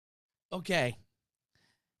Okay.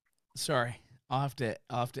 Sorry. I'll have to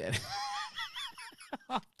I'll have to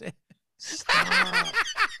Stop.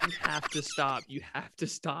 You have to stop. You have to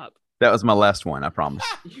stop. That was my last one, I promise.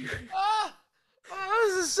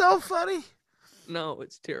 This is so funny. No,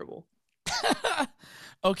 it's terrible.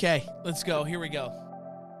 Okay, let's go. Here we go.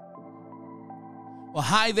 Well,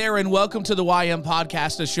 hi there, and welcome to the YM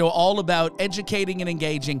Podcast, a show all about educating and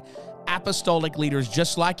engaging apostolic leaders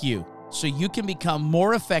just like you, so you can become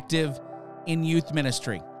more effective in youth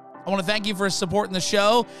ministry. I want to thank you for supporting the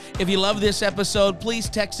show. If you love this episode, please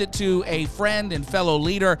text it to a friend and fellow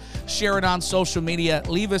leader, share it on social media,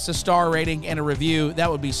 leave us a star rating and a review.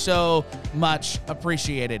 That would be so much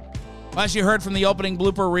appreciated. Well, as you heard from the opening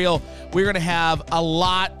blooper reel, we're going to have a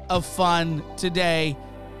lot of fun today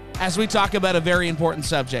as we talk about a very important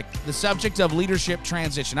subject, the subject of leadership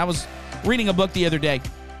transition. I was reading a book the other day,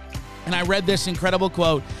 and I read this incredible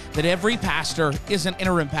quote that every pastor is an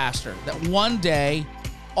interim pastor, that one day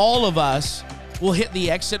all of us will hit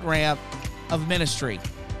the exit ramp of ministry.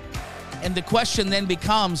 And the question then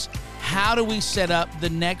becomes, how do we set up the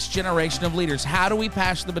next generation of leaders? How do we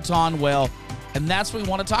pass the baton well? And that's what we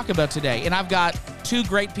want to talk about today. And I've got two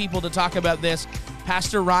great people to talk about this,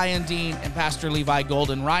 Pastor Ryan Dean and Pastor Levi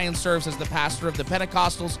Golden. Ryan serves as the pastor of the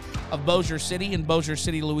Pentecostals of Bossier City in Bossier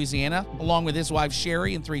City, Louisiana, along with his wife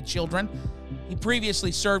Sherry and 3 children. He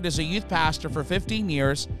previously served as a youth pastor for 15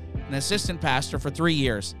 years, an assistant pastor for 3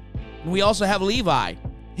 years. And we also have Levi,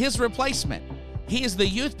 his replacement. He is the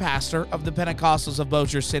youth pastor of the Pentecostals of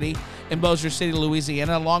Bossier City in Bossier City,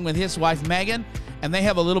 Louisiana, along with his wife Megan, and they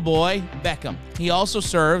have a little boy, Beckham. He also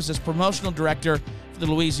serves as promotional director for the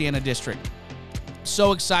Louisiana district.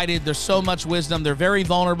 So excited. There's so much wisdom. They're very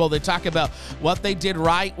vulnerable. They talk about what they did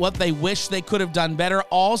right, what they wish they could have done better,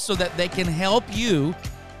 all so that they can help you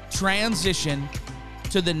transition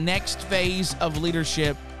to the next phase of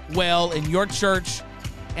leadership well in your church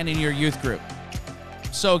and in your youth group.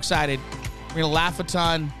 So excited. We're going to laugh a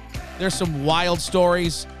ton. There's some wild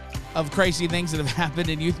stories of crazy things that have happened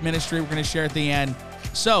in youth ministry we're going to share at the end.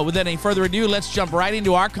 So without any further ado, let's jump right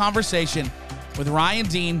into our conversation with Ryan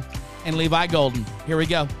Dean and Levi Golden. Here we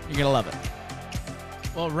go. You're going to love it.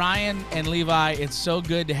 Well, Ryan and Levi, it's so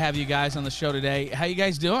good to have you guys on the show today. How you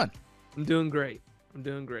guys doing? I'm doing great. I'm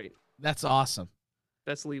doing great. That's awesome.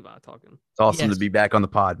 That's Levi talking. It's awesome Yes. to be back on the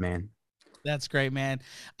pod, man. That's great, man.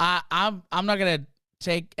 I'm not going to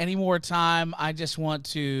take any more time. I just want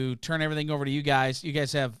to turn everything over to you guys. You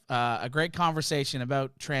guys have a great conversation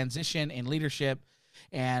about transition and leadership,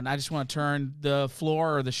 and I just want to turn the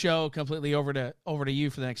floor or the show completely over to you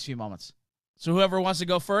for the next few moments. So whoever wants to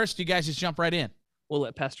go first, you guys just jump right in. We'll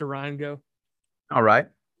let Pastor Ryan go. All right.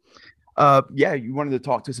 Yeah, you wanted to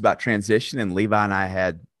talk to us about transition, and Levi and I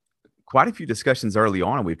had quite a few discussions early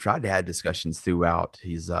on, and we've tried to have discussions throughout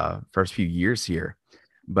his first few years here.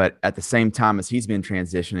 But at the same time as he's been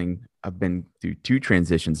transitioning, I've been through 2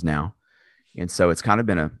 transitions now. And so it's kind of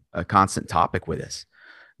been a constant topic with us.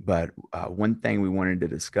 But one thing we wanted to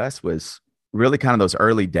discuss was really kind of those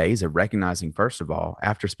early days of recognizing, first of all,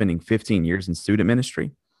 after spending 15 years in student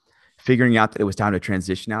ministry, figuring out that it was time to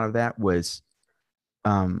transition out of that was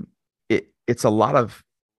it's a lot of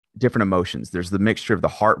different emotions. There's the mixture of the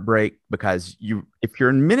heartbreak, because if you're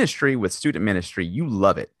in ministry with student ministry, you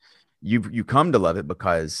love it. You come to love it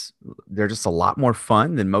because they're just a lot more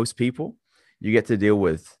fun than most people. You get to deal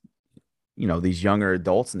with, these younger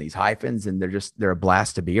adults and these hyphens, and they're a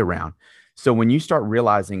blast to be around. So when you start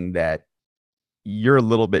realizing that you're a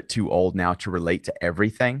little bit too old now to relate to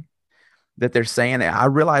everything that they're saying, I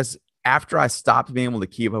realized after I stopped being able to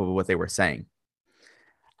keep up with what they were saying,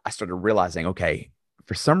 I started realizing, okay,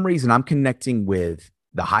 for some reason I'm connecting with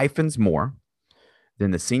the hyphens more than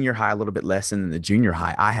the senior high, a little bit less than the junior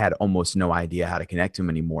high. I had almost no idea how to connect to them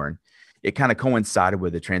anymore. And it kind of coincided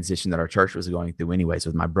with the transition that our church was going through anyways,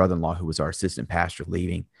 with my brother-in-law, who was our assistant pastor,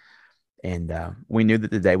 leaving. And we knew that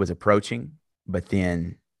the day was approaching, but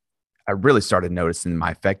then I really started noticing my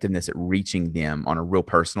effectiveness at reaching them on a real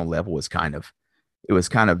personal level was kind of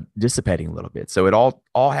dissipating a little bit. So it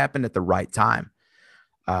all happened at the right time.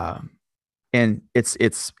 And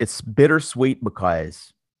it's bittersweet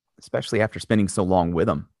because, especially after spending so long with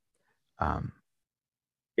them,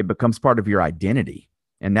 it becomes part of your identity.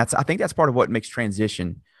 And I think that's part of what makes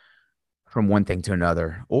transition from one thing to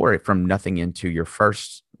another, or from nothing into your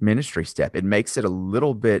first ministry step. It makes it a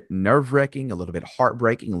little bit nerve-wracking, a little bit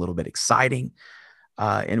heartbreaking, a little bit exciting.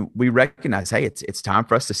 And we recognize, hey, it's time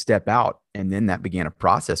for us to step out. And then that began a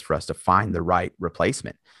process for us to find the right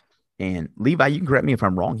replacement. And Levi, you can correct me if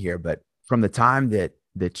I'm wrong here, but from the time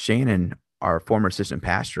that Shannon, our former assistant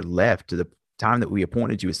pastor, left to the time that we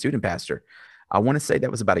appointed you as student pastor, I want to say that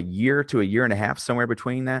was about a year to a year and a half, somewhere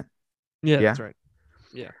between that. Yeah, Yeah. that's right.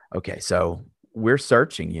 Yeah. Okay. So we're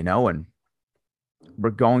searching, and we're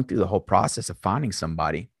going through the whole process of finding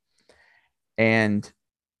somebody. And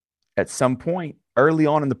at some point early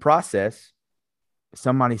on in the process,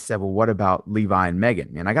 somebody said, well, what about Levi and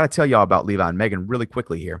Megan? And I got to tell y'all about Levi and Megan really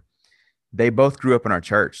quickly here. They both grew up in our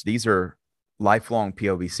church. These are lifelong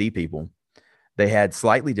POBC people. They had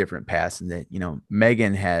slightly different paths, and that,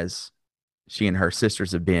 Megan she and her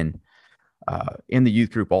sisters have been in the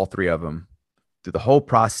youth group, all three of them, through the whole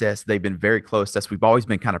process. They've been very close to us. We've always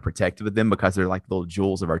been kind of protective of them because they're like little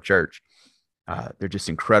jewels of our church. They're just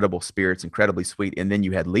incredible spirits, incredibly sweet. And then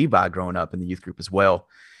you had Levi growing up in the youth group as well.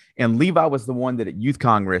 And Levi was the one that at Youth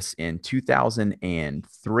Congress in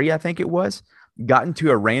 2003, I think it was, got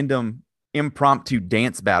into a random impromptu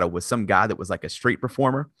dance battle with some guy that was like a street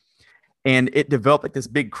performer. And it developed like this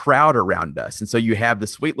big crowd around us. And so you have the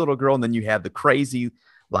sweet little girl, and then you have the crazy,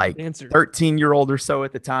 like 13-year-old or so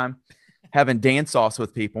at the time, having dance offs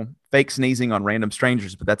with people, fake sneezing on random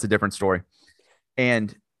strangers, but that's a different story.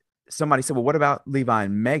 And somebody said, well, what about Levi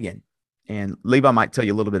and Megan? And Levi might tell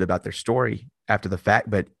you a little bit about their story after the fact,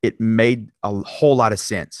 but it made a whole lot of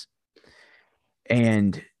sense.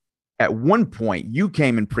 And at one point, you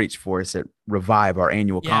came and preached for us at Revive, our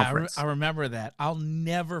annual conference. I remember that. I'll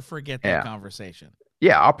never forget that conversation.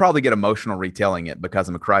 Yeah, I'll probably get emotional retelling it because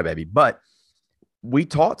I'm a crybaby. But we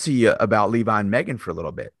talked to you about Levi and Megan for a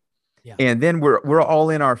little bit. Yeah. And then we're all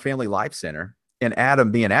in our Family Life Center, and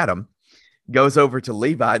Adam, being Adam, goes over to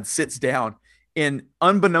Levi and sits down. And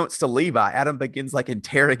unbeknownst to Levi, Adam begins like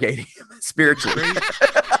interrogating him spiritually.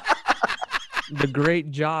 The great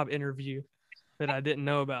job interview that I didn't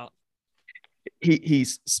know about.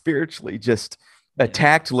 He's spiritually just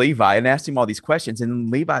attacked Levi and asked him all these questions. And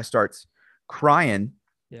Levi starts crying,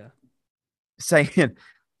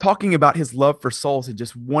 talking about his love for souls and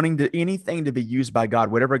just wanting anything to be used by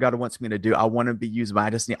God, whatever God wants me to do. I want to be used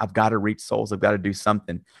by, I've got to reach souls. I've got to do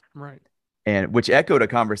something. Right. And which echoed a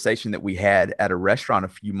conversation that we had at a restaurant a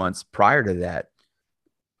few months prior to that.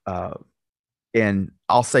 And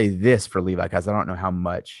I'll say this for Levi, because I don't know how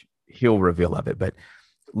much he'll reveal of it, but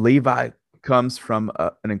Levi comes from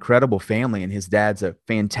an incredible family, and his dad's a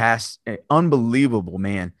fantastic, unbelievable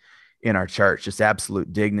man in our church, just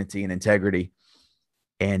absolute dignity and integrity.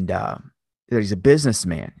 And he's a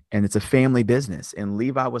businessman, and it's a family business. And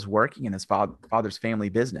Levi was working in his father's family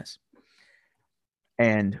business.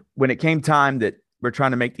 And when it came time that we're trying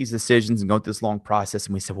to make these decisions and go through this long process,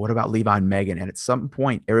 and we said, what about Levi and Megan? And at some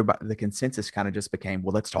point, the consensus kind of just became,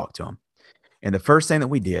 well, let's talk to them. And the first thing that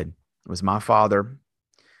we did was my father,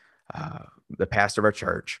 the pastor of our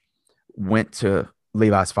church, went to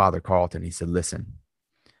Levi's father, Carlton. He said, listen,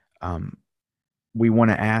 we want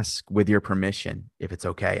to ask, with your permission, if it's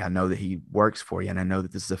okay. I know that he works for you, and I know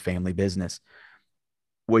that this is a family business.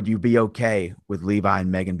 Would you be okay with Levi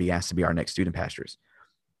and Megan be asked to be our next student pastors?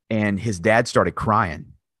 And his dad started crying.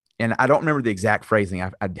 And I don't remember the exact phrasing.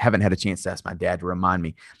 I haven't had a chance to ask my dad to remind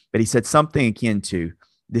me, but he said something akin to,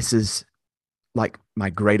 this is like my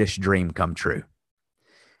greatest dream come true.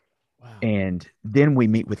 Wow. And then we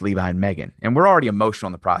meet with Levi and Megan, and we're already emotional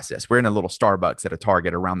in the process. We're in a little Starbucks at a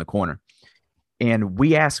Target around the corner. And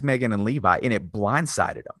we asked Megan and Levi, and it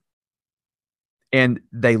blindsided them. And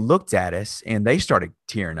they looked at us and they started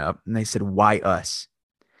tearing up, and they said, why us?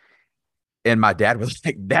 And my dad was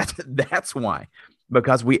like, that's why,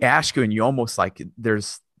 because we ask you, and you almost like,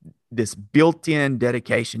 there's this built-in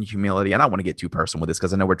dedication, humility. And I don't want to get too personal with this,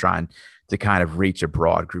 because I know we're trying to kind of reach a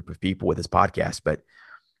broad group of people with this podcast, but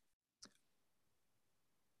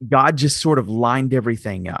God just sort of lined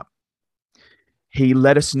everything up. He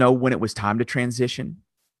let us know when it was time to transition.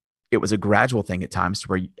 It was a gradual thing at times, to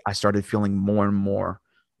where I started feeling more and more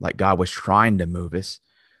like God was trying to move us.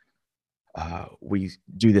 We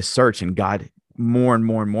do this search, and God more and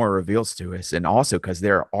more and more reveals to us. And also because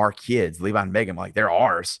they're our kids, Levi and Megan, like they're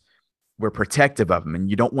ours. We're protective of them, and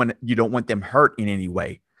you don't want them hurt in any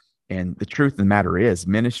way. And the truth of the matter is,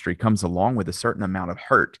 ministry comes along with a certain amount of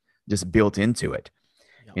hurt just built into it.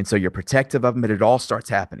 Yep. And so you're protective of them, but it all starts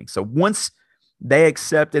happening. So once they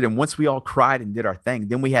accepted, and once we all cried and did our thing,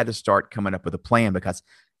 then we had to start coming up with a plan, because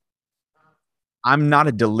I'm not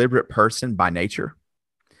a deliberate person by nature.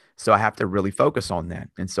 So I have to really focus on that.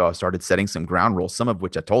 And so I started setting some ground rules, some of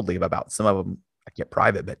which I told Levi about. Some of them I kept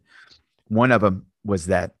private, but one of them was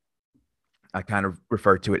that I kind of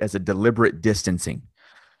referred to it as a deliberate distancing.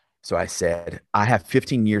 So I said, I have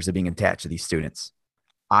 15 years of being attached to these students.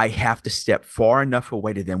 I have to step far enough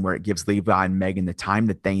away to them where it gives Levi and Megan the time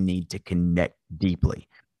that they need to connect deeply.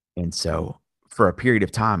 And so for a period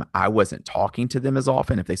of time, I wasn't talking to them as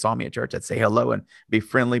often. If they saw me at church, I'd say hello and be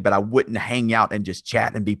friendly, but I wouldn't hang out and just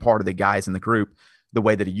chat and be part of the guys in the group the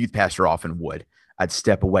way that a youth pastor often would. I'd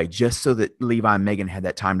step away just so that Levi and Megan had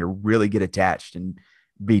that time to really get attached and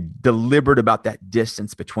be deliberate about that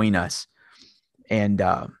distance between us. And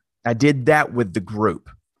I did that with the group.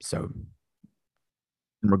 So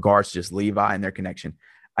in regards to just Levi and their connection,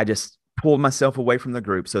 I just pulled myself away from the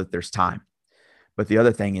group so that there's time. But the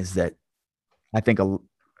other thing is that I think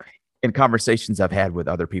in conversations I've had with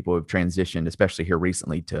other people who've transitioned, especially here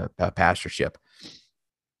recently to pastorship,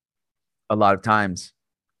 a lot of times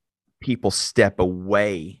people step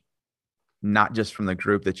away, not just from the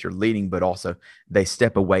group that you're leading, but also they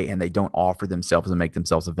step away and they don't offer themselves and make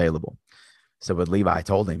themselves available. So with Levi, I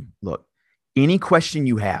told him, look, any question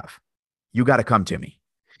you have, you got to come to me.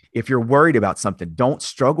 If you're worried about something, don't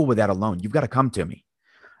struggle with that alone. You've got to come to me.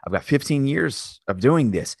 I've got 15 years of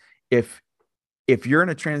doing this. If you're in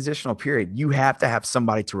a transitional period, you have to have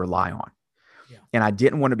somebody to rely on. Yeah. And I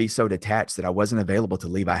didn't want to be so detached that I wasn't available to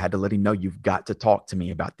Levi. I had to let him know, you've got to talk to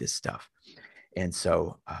me about this stuff. And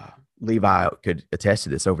so Levi could attest to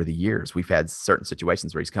this over the years. We've had certain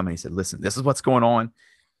situations where he's come and he said, listen, this is what's going on.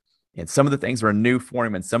 And some of the things were new for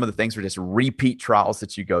him. And some of the things were just repeat trials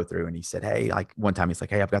that you go through. And he said, hey, like one time he's like,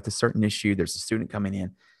 hey, I've got this certain issue. There's a student coming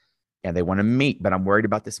in and they want to meet, but I'm worried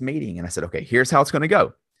about this meeting. And I said, okay, here's how it's going to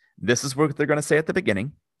go. This is what they're going to say at the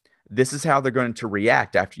beginning. This is how they're going to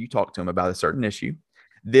react after you talk to them about a certain issue.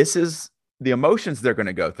 This is the emotions they're going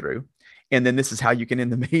to go through. And then this is how you can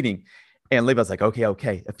end the meeting. And Levi's like,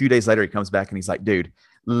 okay. A few days later, he comes back and he's like, dude,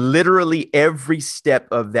 literally every step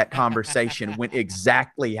of that conversation went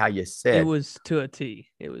exactly how you said. It was to a T.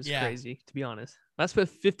 It was crazy, to be honest. That's what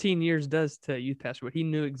 15 years does to a youth pastor, but he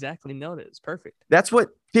knew exactly, nailed it. It's perfect. That's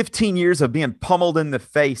what 15 years of being pummeled in the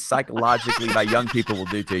face psychologically by young people will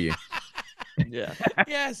do to you. Yeah.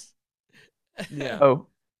 Yes. Yeah. So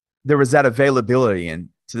there was that availability. And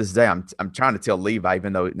to this day, I'm trying to tell Levi,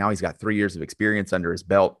 even though now he's got 3 years of experience under his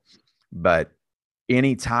belt, but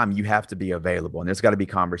anytime you have to be available and there's got to be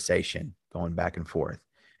conversation going back and forth.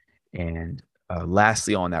 And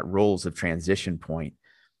lastly, on that rules of transition point,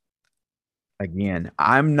 again,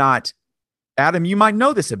 I'm not, Adam, you might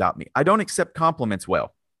know this about me. I don't accept compliments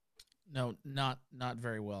well. No, not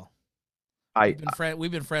very well.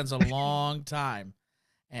 We've been friends a long time,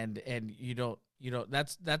 and you don't.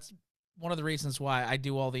 That's one of the reasons why I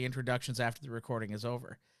do all the introductions after the recording is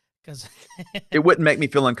over, because it wouldn't make me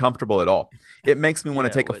feel uncomfortable at all. It makes me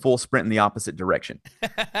want to take a full sprint in the opposite direction.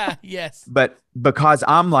 Yes. But because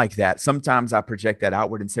I'm like that, sometimes I project that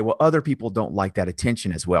outward and say, well, other people don't like that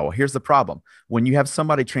attention as well. Well, here's the problem. When you have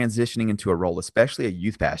somebody transitioning into a role, especially a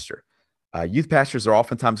youth pastor, youth pastors are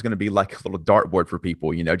oftentimes going to be like a little dartboard for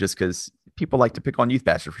people, just because people like to pick on youth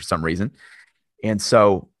pastors for some reason. And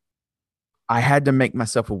so I had to make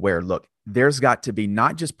myself aware, look, there's got to be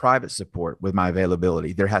not just private support with my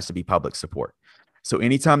availability. There has to be public support. So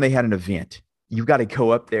anytime they had an event, you've got to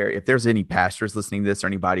go up there. If there's any pastors listening to this or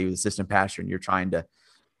anybody who's assistant pastor and you're trying to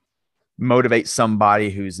motivate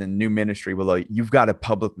somebody who's in new ministry below, you've got to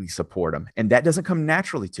publicly support them. And that doesn't come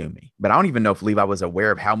naturally to me. But I don't even know if Levi was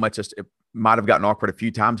aware of how much it might have gotten awkward a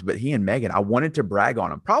few times, but he and Megan, I wanted to brag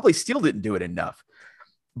on them. Probably still didn't do it enough,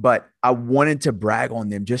 but I wanted to brag on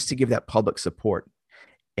them just to give that public support.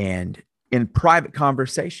 And in private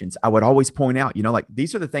conversations, I would always point out, like,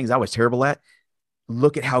 these are the things I was terrible at.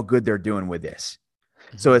 Look at how good they're doing with this.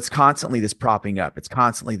 Mm-hmm. So it's constantly this propping up. It's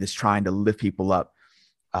constantly this trying to lift people up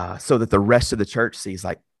so that the rest of the church sees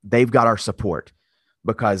like they've got our support,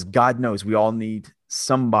 because God knows we all need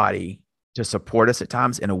somebody to support us at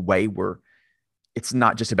times in a way where it's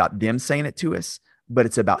not just about them saying it to us, but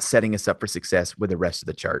it's about setting us up for success with the rest of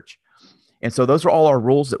the church. And so those are all our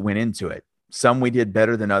rules that went into it. Some we did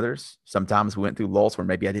better than others. Sometimes we went through lulls where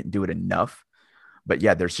maybe I didn't do it enough. But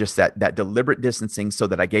yeah, there's just that deliberate distancing so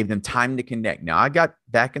that I gave them time to connect. Now I got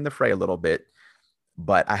back in the fray a little bit,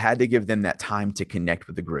 but I had to give them that time to connect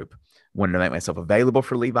with the group. Wanted to make myself available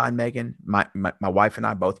for Levi and Megan. My wife and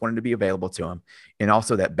I both wanted to be available to them. And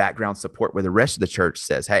also that background support where the rest of the church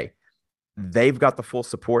says, hey, they've got the full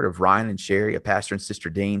support of Ryan and Sherry, a pastor and Sister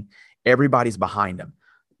Dean. Everybody's behind them.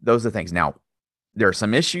 Those are the things. Now, there are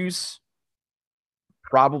some issues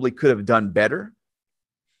probably could have done better.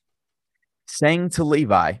 Saying to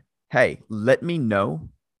Levi, hey, let me know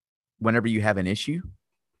whenever you have an issue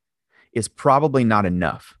is probably not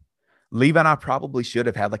enough. Levi and I probably should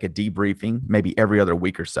have had like a debriefing maybe every other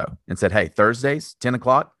week or so and said, hey, Thursdays, 10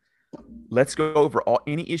 o'clock, let's go over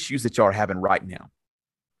any issues that y'all are having right now.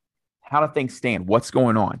 How do things stand? What's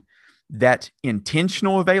going on? That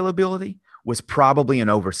intentional availability was probably an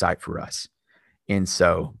oversight for us. And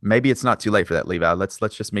so maybe it's not too late for that, Levi. Let's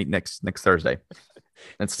just meet next Thursday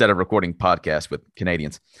instead of recording podcasts with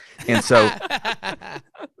Canadians. And so,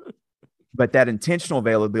 but that intentional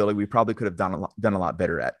availability, we probably could have done a lot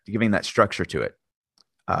better at giving that structure to it.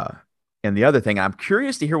 And the other thing, I'm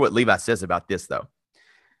curious to hear what Levi says about this, though.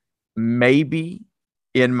 Maybe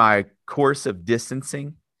in my course of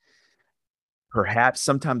distancing, perhaps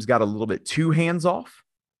sometimes got a little bit too hands off.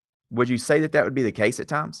 Would you say that would be the case at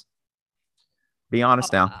times? Be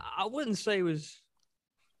honest now. I wouldn't say it was.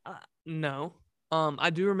 No. I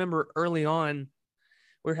do remember early on,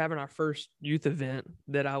 we were having our first youth event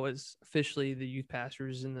that I was officially the youth pastor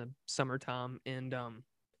in the summertime. And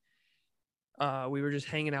we were just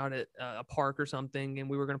hanging out at a park or something, and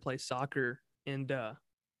we were going to play soccer. And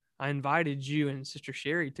I invited you and Sister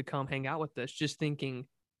Sherry to come hang out with us, just thinking,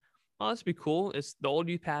 oh, this would be cool. It's the old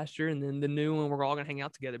youth pastor and then the new one. We're all going to hang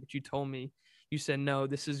out together. But you told me, you said, no,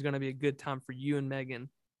 this is going to be a good time for you and Megan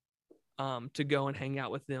to go and hang out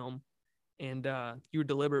with them. And you were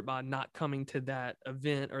deliberate by not coming to that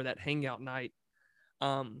event or that hangout night.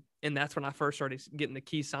 And that's when I first started getting the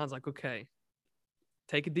key signs like, okay,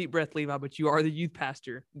 take a deep breath, Levi, but you are the youth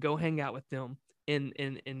pastor. Go hang out with them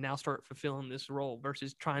and now start fulfilling this role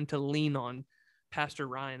versus trying to lean on Pastor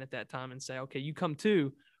Ryan at that time and say, okay, you come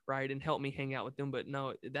too, right, and help me hang out with them. But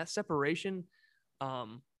no, that separation,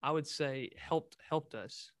 I would say helped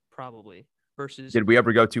us probably versus. Did we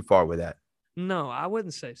ever go too far with that? No, I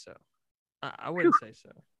wouldn't say so. I wouldn't say so.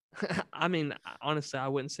 I mean, honestly, I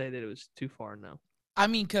wouldn't say that it was too far. No. I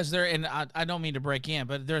mean, because and I don't mean to break in,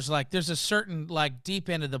 but there's a certain like deep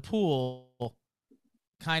end of the pool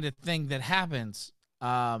kind of thing that happens. You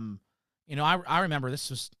know, I remember this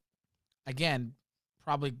was, again,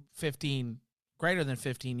 probably greater than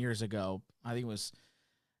 15 years ago. I think it was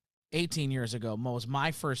 18 years ago. Was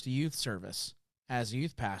my first youth service as a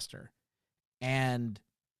youth pastor. And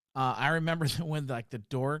I remember when like the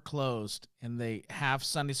door closed in the half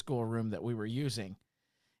Sunday school room that we were using,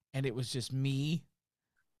 and it was just me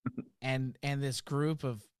and this group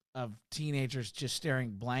of teenagers just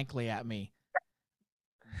staring blankly at me,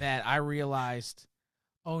 that I realized,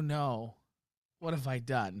 oh no, what have I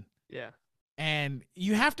done? Yeah. And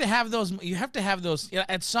you have to have those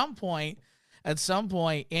at some point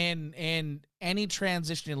in any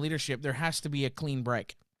transition in leadership, there has to be a clean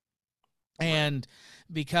break. Right. And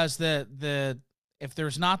because if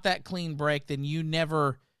there's not that clean break, then you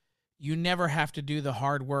never have to do the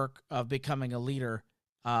hard work of becoming a leader,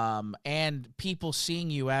 and people seeing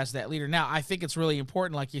you as that leader. Now, I think it's really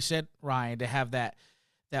important, like you said, Ryan, to have that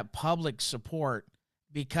public support,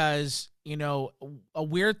 because, you know, a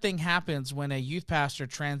weird thing happens when a youth pastor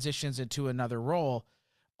transitions into another role.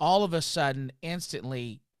 All of a sudden,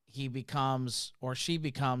 instantly, he becomes or she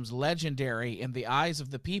becomes legendary in the eyes of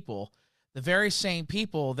the people, the very same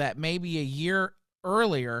people that maybe a year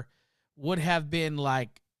earlier would have been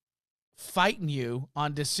like fighting you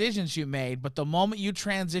on decisions you made. But the moment you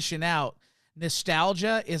transition out,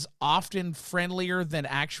 nostalgia is often friendlier than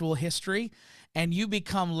actual history, and you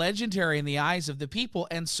become legendary in the eyes of the people.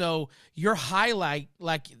 And so your highlight,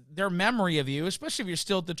 like their memory of you, especially if you're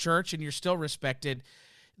still at the church and you're still respected,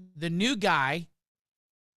 the new guy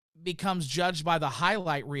becomes judged by the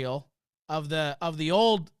highlight reel of the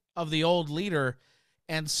old leader.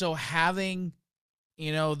 And so having,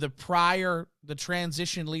 you know, the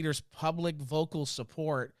transition leader's public vocal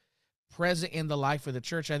support present in the life of the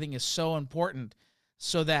church, I think is so important,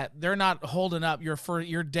 so that they're not holding up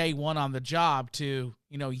your day one on the job to,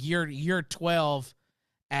 you know, year 12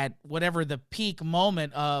 at whatever the peak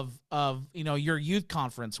moment of you know, your youth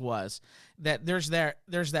conference was. That there's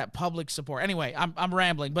that public support. Anyway, I'm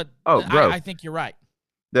rambling, but I think you're right.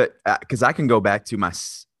 Because I can go back to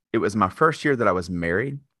it was my first year that I was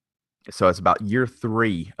married, so it's about year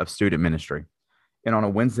 3 of student ministry. And on a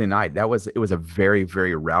Wednesday night, it was a very,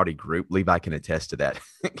 very rowdy group. Levi can attest to that,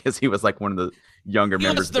 because he was like one of the younger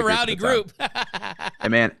members of the rowdy group. And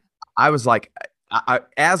man, I was like,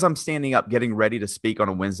 as I'm standing up getting ready to speak on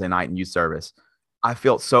a Wednesday night in youth service, I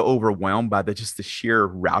felt so overwhelmed by the sheer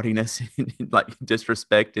rowdiness and like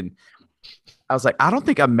disrespect. And I was like, I don't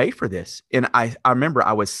think I'm made for this. And I remember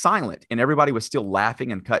I was silent and everybody was still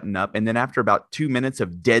laughing and cutting up. And then after about 2 minutes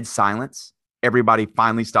of dead silence, everybody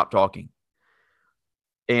finally stopped talking.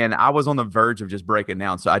 And I was on the verge of just breaking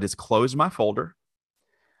down. So I just closed my folder.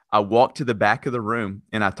 I walked to the back of the room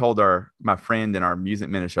and I told my friend in our music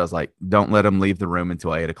ministry, I was like, don't let them leave the room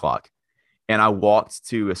until 8:00. And I walked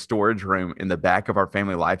to a storage room in the back of our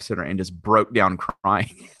Family Life Center and just broke down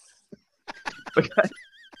crying.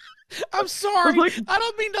 I'm sorry. I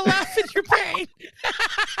don't mean to laugh at your pain.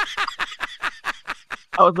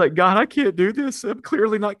 I was like, God, I can't do this. I'm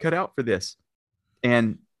clearly not cut out for this.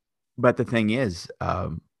 And but the thing is,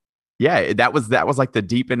 yeah, that was like the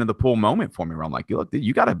deep end of the pool moment for me. Where I'm like, look, dude,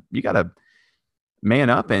 you gotta man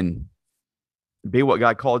up and be what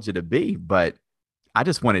God called you to be. But I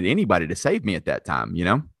just wanted anybody to save me at that time, you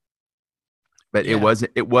know. But Yeah.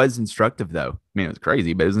 it was instructive though. I mean, it was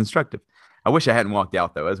crazy, but it was instructive. I wish I hadn't walked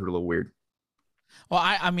out though. That was a little weird. Well,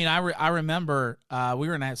 I remember we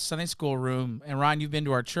were in a Sunday school room, and Ryan, you've been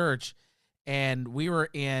to our church, and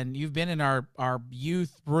you've been in our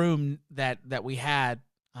youth room that we had,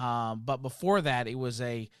 but before that, it was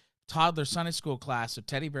a toddler Sunday school class with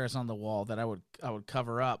teddy bears on the wall that I would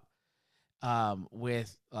cover up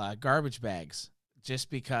with garbage bags, just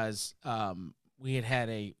because we had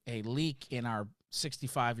a leak in our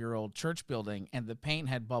 65-year-old church building, and the paint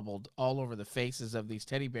had bubbled all over the faces of these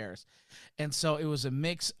teddy bears. And so it was a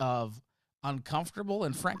mix of uncomfortable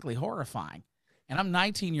and frankly horrifying. And I'm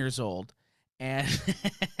 19 years old, and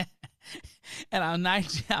and I'm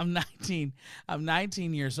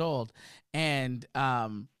 19 years old, and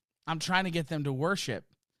I'm trying to get them to worship,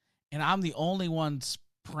 and I'm the only one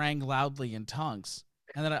praying loudly in tongues.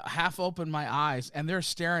 And then I half open my eyes, and they're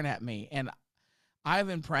staring at me, and I've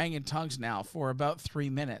been praying in tongues now for about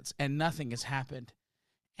 3 minutes, and nothing has happened.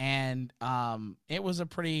 And it was a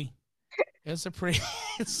pretty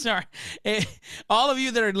sorry. All of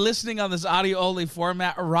you that are listening on this audio only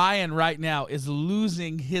format, Ryan right now is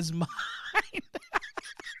losing his mind.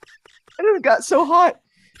 It got so hot.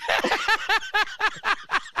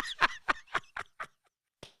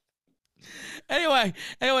 Anyway,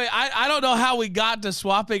 I don't know how we got to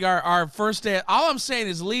swapping our first day. All I'm saying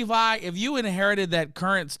is, Levi, if you inherited that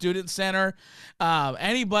current student center,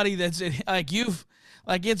 anybody that's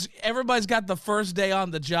everybody's got the first day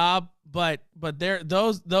on the job, but there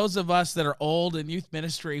those of us that are old in youth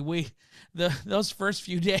ministry, those first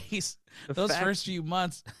few days, first few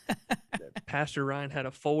months. Pastor Ryan had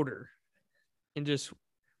a folder and just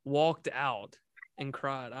walked out and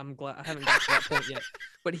cried. I'm glad I haven't got to that point yet.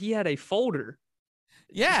 But he had a folder.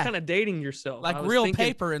 Yeah. Kind of dating yourself. Like real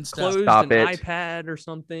paper and stuff. Closed Stop an it. iPad or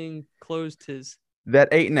something. Closed his.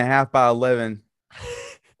 That 8.5 by 11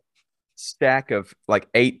 stack of like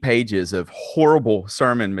 8 pages of horrible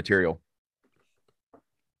sermon material.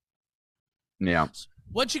 Yeah.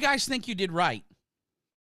 What you guys think you did right?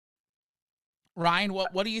 Ryan,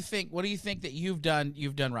 what do you think? What do you think that you've done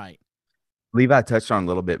right? Levi touched on a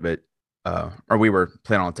little bit, but or we were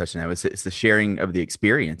planning on touching that. It's the sharing of the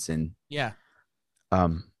experience, and yeah,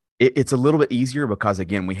 it's a little bit easier because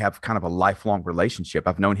again, we have kind of a lifelong relationship.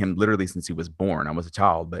 I've known him literally since he was born. I was a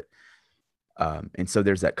child, but and so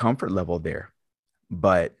there's that comfort level there.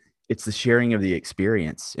 But it's the sharing of the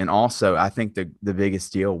experience, and also I think the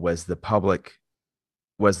biggest deal was the public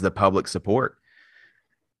support.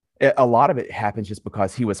 A lot of it happens just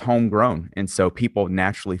because he was homegrown, and so people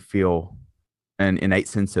naturally feel an innate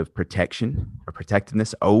sense of protection or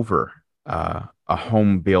protectiveness over a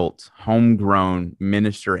home-built, homegrown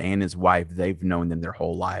minister and his wife. They've known them their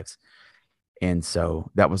whole lives. And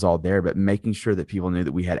so that was all there, but making sure that people knew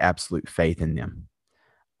that we had absolute faith in them.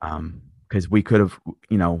 Because we could have,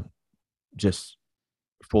 just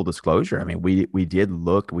full disclosure. I mean, we did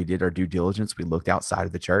our due diligence. We looked outside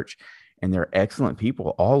of the church, and there are excellent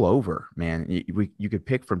people all over, man. You could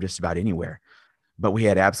pick from just about anywhere, but we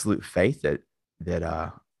had absolute faith that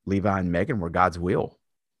Levi and Megan were God's will,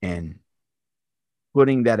 and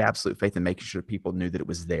putting that absolute faith and making sure people knew that it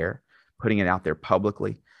was there, putting it out there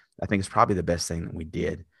publicly, I think is probably the best thing that we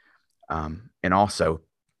did. And also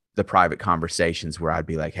the private conversations where I'd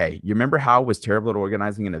be like, hey, you remember how I was terrible at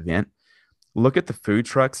organizing an event? Look at the food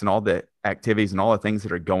trucks and all the activities and all the things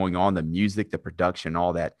that are going on, the music, the production,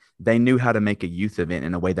 all that. They knew how to make a youth event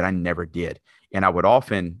in a way that I never did. And I would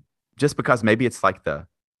often, just because maybe it's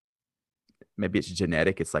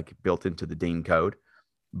genetic, it's like built into the Dean code.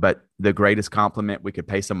 But the greatest compliment we could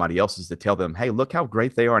pay somebody else is to tell them, hey, look how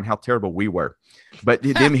great they are and how terrible we were. But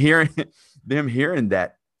them hearing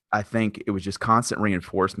that, I think it was just constant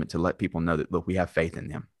reinforcement to let people know that, look, we have faith in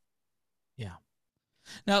them. Yeah.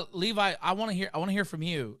 Now, Levi, I want to hear from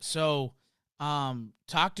you. So,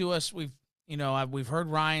 talk to us. We've heard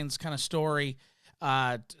Ryan's kind of story.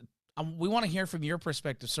 We want to hear from your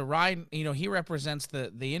perspective. So Ryan, he represents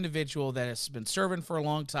the individual that has been serving for a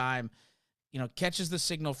long time, catches the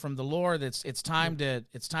signal from the Lord. It's time to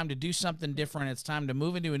do something different. It's time to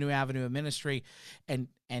move into a new avenue of ministry. And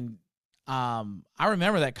I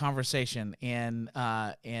remember that conversation and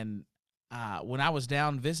when I was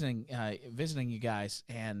down visiting you guys,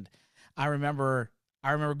 and I remember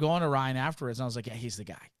going to Ryan afterwards, and I was like, yeah, he's the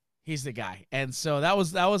guy. He's the guy. And so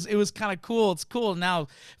it was kind of cool. It's cool now, a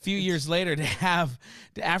few years later,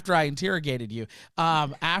 after I interrogated you,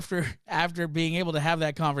 after being able to have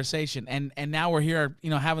that conversation, and now we're here,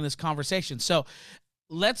 having this conversation. So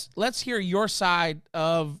let's hear your side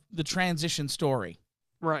of the transition story.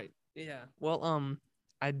 Right. Yeah. Well,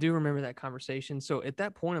 I do remember that conversation. So at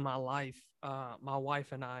that point in my life, my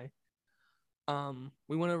wife and I,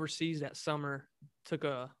 we went overseas that summer, took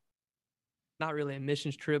not really a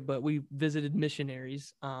missions trip, but we visited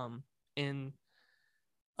missionaries. And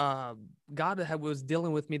God was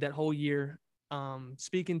dealing with me that whole year,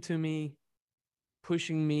 speaking to me,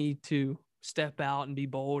 pushing me to step out and be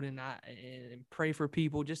bold and pray for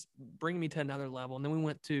people, just bring me to another level. And then we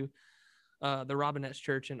went to the Robinet's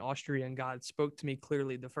Church in Austria, and God spoke to me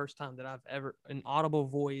clearly the first time that I've ever an audible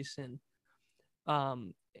voice, and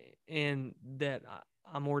that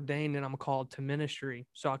I'm ordained and I'm called to ministry.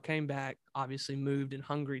 So I came back, obviously moved and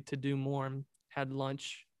hungry to do more, and had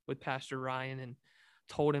lunch with Pastor Ryan and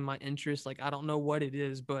told him my interest. Like, I don't know what it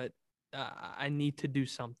is, but I need to do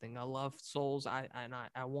something. I love souls. I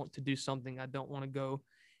want to do something. I don't want to go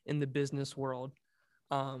in the business world,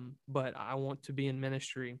 but I want to be in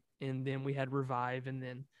ministry. And then we had Revive, and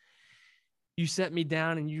then you set me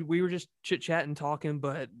down, and we were just chit chatting, talking,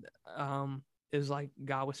 but it was like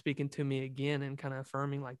God was speaking to me again and kind of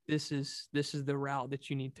affirming, like, this is the route that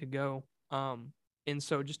you need to go. And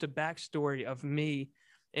so just a backstory of me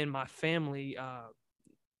and my family,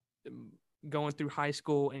 going through high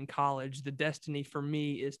school and college, the destiny for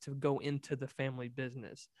me is to go into the family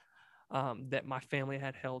business that my family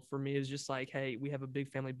had held for me. Is just like, hey, we have a big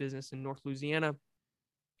family business in North Louisiana,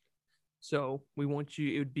 so we want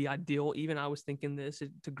you, it would be ideal. Even I was thinking this,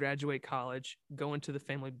 to graduate college, go into the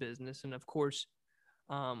family business. And of course,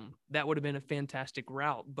 that would have been a fantastic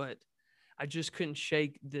route, but I just couldn't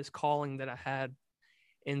shake this calling that I had.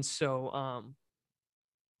 And so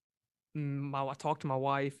I talked to my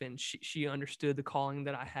wife, and she understood the calling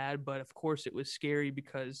that I had, but of course it was scary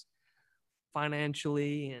because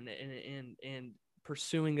financially and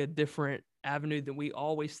pursuing a different avenue than we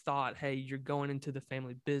always thought. Hey, you're going into the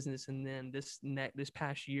family business. And then this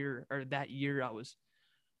past year, or that year, I was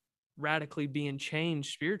radically being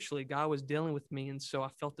changed spiritually. God was dealing with me. And so I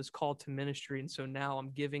felt this call to ministry. And so now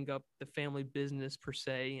I'm giving up the family business per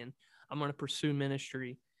se, and I'm going to pursue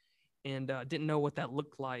ministry. And didn't know what that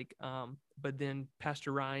looked like. But then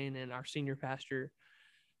Pastor Ryan and our senior pastor,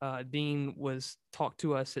 Dean, was talked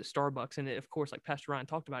to us at Starbucks. And it, of course, like Pastor Ryan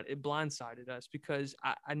talked about, it blindsided us because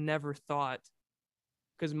I never thought,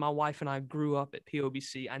 because my wife and I grew up at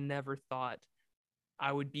POBC, I never thought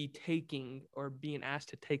I would be taking or being asked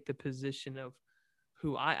to take the position of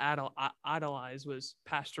who I idolize was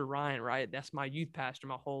Pastor Ryan, right? That's my youth pastor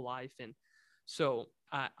my whole life. And so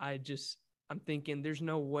I'm thinking there's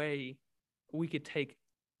no way we could take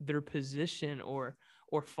their position or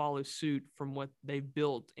follow suit from what they've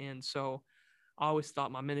built. And so I always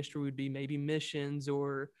thought my ministry would be maybe missions,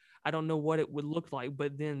 or I don't know what it would look like.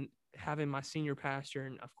 But then having my senior pastor,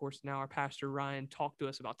 and of course now our pastor Ryan, talk to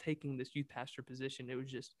us about taking this youth pastor position, it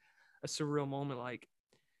was just a surreal moment. Like,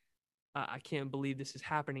 I can't believe this is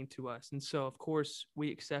happening to us. And so of course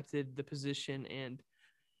we accepted the position,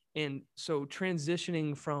 and so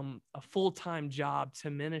transitioning from a full-time job to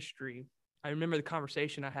ministry, I remember the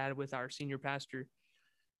conversation I had with our senior pastor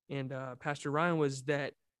and Pastor Ryan was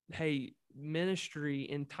that, hey, ministry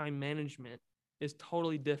and time management is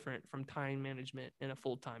totally different from time management in a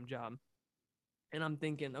full-time job. And I'm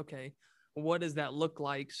thinking, okay, what does that look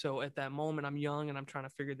like? So at that moment, I'm young and I'm trying to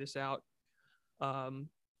figure this out.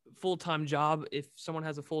 Full-time job, if someone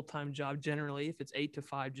has a full-time job, generally, if it's 8 to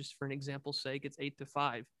 5, just for an example's sake, it's 8 to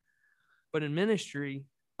 5. But in ministry,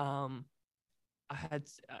 I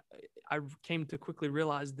came to quickly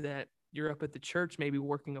realize that you're up at the church, maybe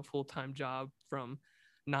working a full-time job from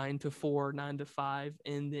 9 to 4, 9 to 5.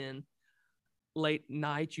 And then late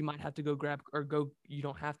night, you might have to you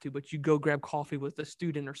don't have to, but you go grab coffee with a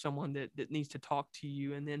student or someone that needs to talk to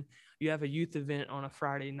you. And then you have a youth event on a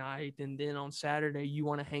Friday night. And then on Saturday, you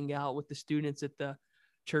want to hang out with the students at the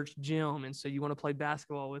church gym. And so you want to play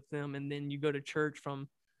basketball with them. And then you go to church on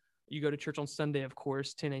Sunday, of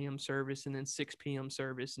course, 10 a.m. service, and then 6 p.m.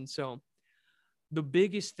 service. And so the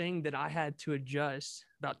biggest thing that I had to adjust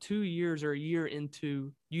about 2 years or a year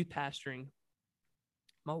into youth pastoring,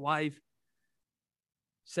 my wife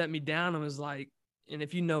set me down and was like, and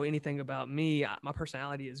if you know anything about me, my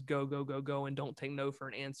personality is go, go, go, go, and don't take no for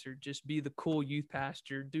an answer. Just be the cool youth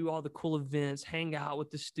pastor, do all the cool events, hang out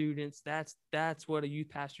with the students. That's what a youth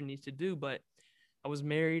pastor needs to do. But I was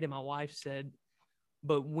married, and my wife said,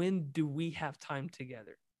 but when do we have time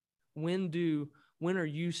together? When do when are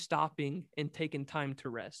you stopping and taking time to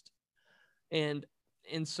rest? And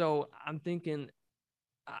so I'm thinking,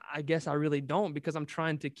 I guess I really don't, because I'm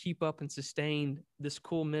trying to keep up and sustain this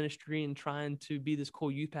cool ministry and trying to be this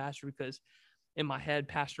cool youth pastor, because in my head,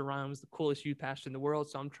 Pastor Ryan was the coolest youth pastor in the world.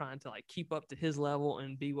 So I'm trying to like keep up to his level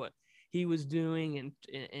and be what he was doing.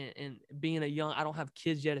 And being I don't have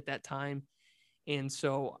kids yet at that time. And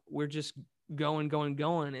so we're just going.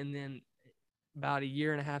 And then about a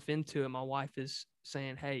year and a half into it, my wife is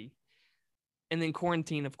saying, hey, and then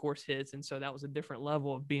quarantine, of course, hits. And so that was a different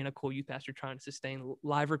level of being a cool youth pastor, trying to sustain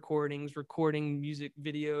live recordings, recording music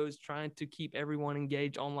videos, trying to keep everyone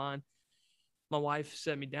engaged online. My wife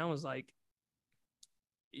set me down, was like,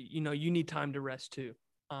 you need time to rest too,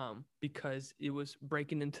 because it was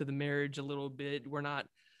breaking into the marriage a little bit. We're not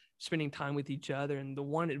spending time with each other. And the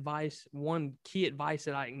one key advice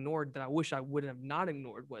that I ignored, that I wish I would have not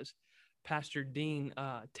ignored, was Pastor Dean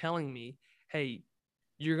telling me, hey,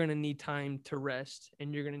 you're going to need time to rest,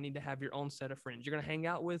 and you're going to need to have your own set of friends. You're going to hang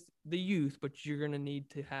out with the youth, but you're going to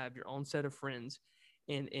need to have your own set of friends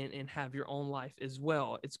and have your own life as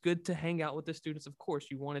well. It's good to hang out with the students. Of course,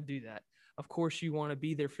 you want to do that. Of course, you want to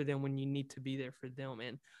be there for them when you need to be there for them.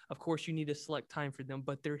 And of course, you need to select time for them,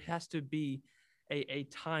 but there has to be a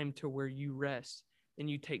time to where you rest and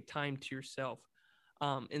you take time to yourself.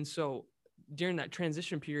 And so during that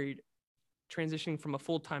transition period, transitioning from a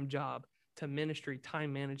full-time job to ministry,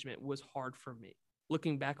 time management was hard for me.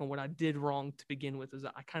 Looking back on what I did wrong to begin with, is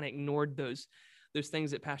I kind of ignored those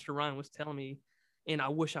things that Pastor Ryan was telling me. And I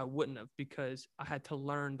wish I wouldn't have, because I had to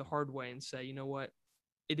learn the hard way and say, you know what,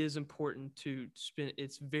 it is important to spend,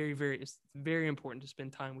 it's very important to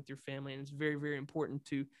spend time with your family. And it's very, very important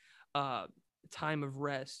to time of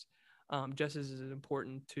rest, just as is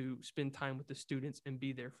important to spend time with the students and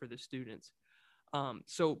be there for the students.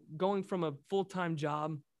 So going from a full-time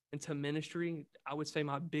job into ministry, I would say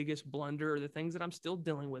my biggest blunder, or the things that I'm still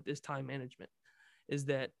dealing with, is time management. Is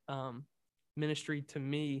that ministry to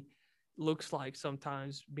me looks like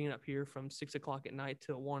sometimes being up here from 6 o'clock at night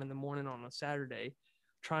till 1 a.m. on a Saturday,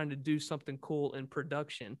 trying to do something cool in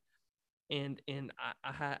production. And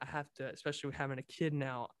I have to, especially with having a kid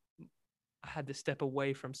now, I had to step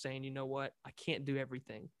away from saying, you know what, I can't do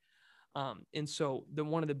everything. And so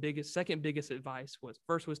second biggest advice was,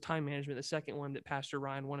 first was time management. The second one that Pastor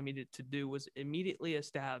Ryan wanted me to do was immediately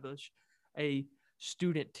establish a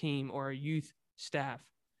student team or a youth staff.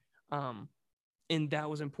 And that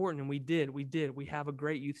was important. And we did. We have a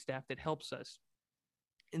great youth staff that helps us.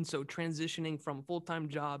 And so transitioning from full-time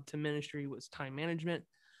job to ministry was time management,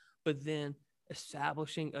 but then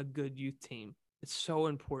establishing a good youth team. It's so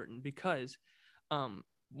important because,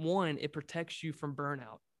 one, it protects you from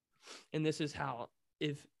burnout. And this is how,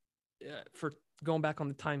 for going back on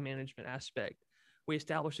the time management aspect, we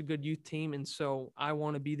established a good youth team. And so I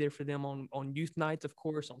want to be there for them on youth nights, of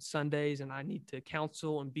course, on Sundays, and I need to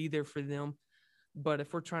counsel and be there for them. But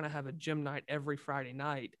if we're trying to have a gym night every Friday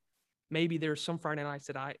night, maybe there's some Friday nights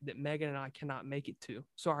that Megan and I cannot make it to.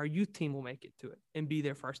 So our youth team will make it to it and be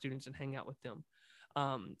there for our students and hang out with them.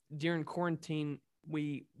 During quarantine,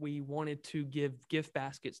 we wanted to give gift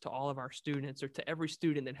baskets to all of our students, or to every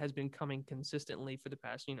student that has been coming consistently for the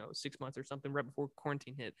past 6 months or something, right before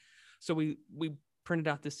quarantine hit. So we printed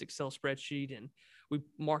out this Excel spreadsheet and we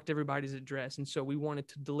marked everybody's address. And so we wanted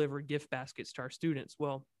to deliver gift baskets to our students.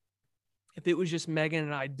 Well, if it was just Megan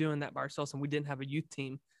and I doing that by ourselves and we didn't have a youth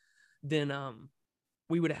team, then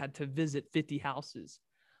we would have had to visit 50 houses.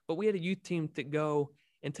 But we had a youth team to go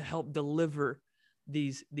and to help deliver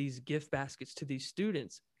these gift baskets to these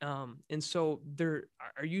students. And so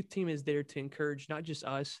our youth team is there to encourage not just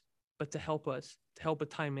us, but to help us, to help with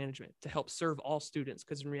time management, to help serve all students.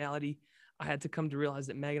 Because in reality, I had to come to realize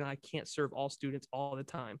that Megan and I can't serve all students all the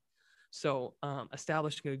time. So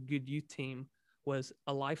establishing a good youth team was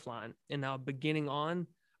a lifeline. And now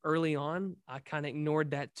early on, I kind of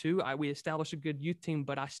ignored that too. We established a good youth team,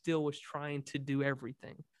 but I still was trying to do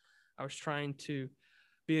everything. I was trying to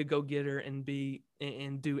be a go-getter and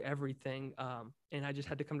do everything. And I just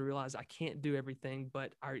had to come to realize I can't do everything,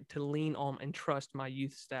 but to lean on and trust my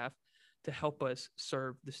youth staff to help us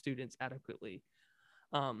serve the students adequately.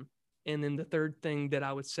 And then the third thing that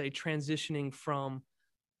I would say, transitioning from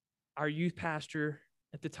our youth pastor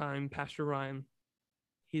at the time, Pastor Ryan,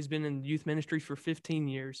 he's been in youth ministry for 15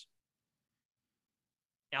 years.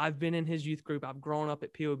 I've been in his youth group. I've grown up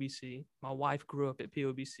at POBC. My wife grew up at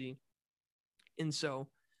POBC. And so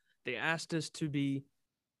they asked us to be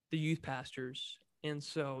the youth pastors. And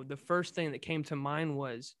so the first thing that came to mind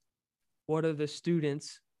was, what are the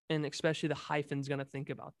students, and especially the hyphens, going to think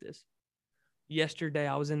about this? Yesterday,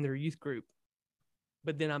 I was in their youth group.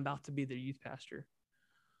 but then I'm about to be their youth pastor.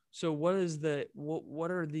 So what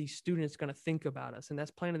are these students going to think about us? And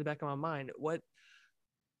that's playing in the back of my mind.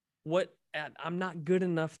 I'm not good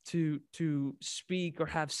enough to speak or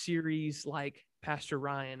have series like Pastor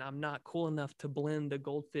Ryan. I'm not cool enough to blend a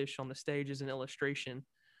goldfish on the stage as an illustration.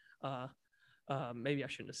 Maybe I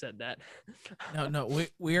shouldn't have said that. No,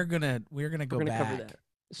 we're gonna go back. Cover that.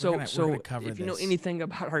 So if you know anything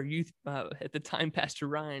about our youth at the time, Pastor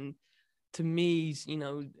Ryan, to me, he's,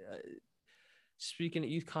 speaking at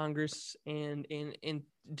Youth Congress and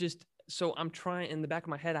just, so I'm trying, in the back of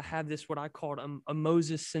my head, I have this, what I called a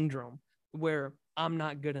Moses syndrome, where I'm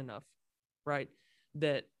not good enough, right?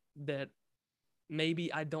 That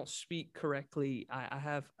maybe I don't speak correctly. I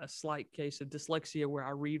have a slight case of dyslexia where I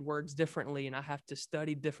read words differently and I have to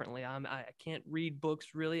study differently. I can't read books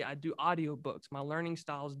really. I do audio books. My learning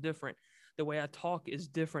style is different. The way I talk is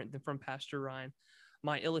different than from Pastor Ryan.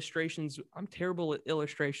 My illustrations, I'm terrible at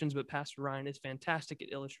illustrations, but Pastor Ryan is fantastic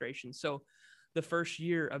at illustrations. So the first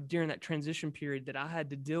year of during that transition period that I had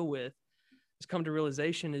to deal with, has come to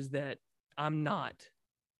realization is that I'm not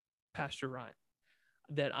Pastor Ryan,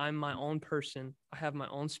 that I'm my own person. I have my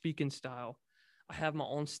own speaking style. I have my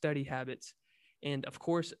own study habits. And of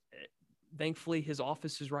course, thankfully, his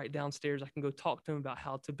office is right downstairs. I can go talk to him about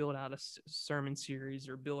how to build out a sermon series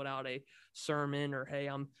or build out a sermon, or, hey,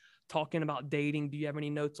 I'm talking about dating. Do you have any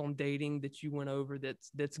notes on dating that you went over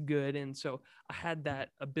that's good? And so I had that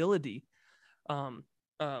ability.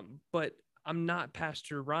 But I'm not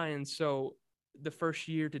Pastor Ryan. So the first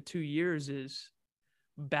year to 2 years is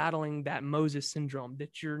battling that Moses syndrome,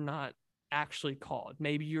 that you're not actually called.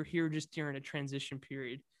 Maybe you're here just during a transition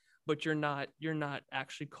period, but you're not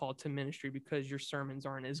actually called to ministry because your sermons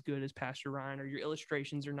aren't as good as Pastor Ryan, or your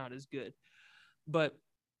illustrations are not as good. But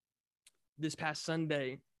this past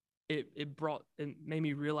Sunday, it made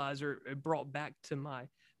me realize, or it brought back to my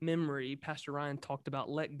memory, Pastor Ryan talked about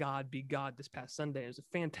let God be God this past Sunday. It was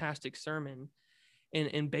a fantastic sermon.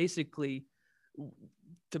 And basically,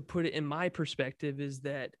 to put it in my perspective, is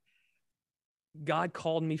that God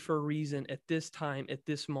called me for a reason at this time, at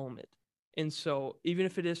this moment. And so even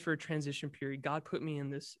if it is for a transition period, God put me in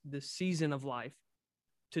this season of life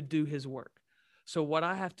to do his work. So what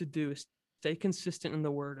I have to do is stay consistent in the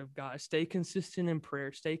word of God, stay consistent in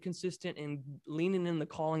prayer, stay consistent in leaning in the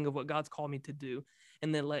calling of what God's called me to do,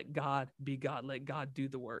 and then let God be God, let God do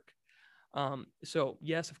the work. So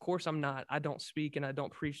yes, of course I don't speak and I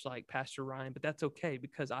don't preach like Pastor Ryan, but that's okay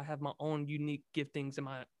because I have my own unique giftings and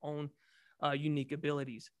my own unique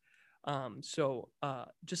abilities. So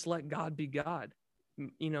just let God be God.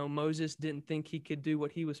 Moses didn't think he could do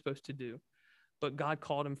what he was supposed to do, but God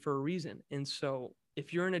called him for a reason. And so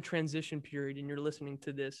if you're in a transition period and you're listening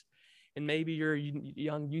to this, and maybe you're a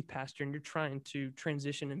young youth pastor and you're trying to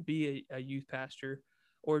transition and be a youth pastor,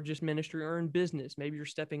 or just ministry, or in business, maybe you're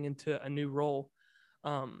stepping into a new role.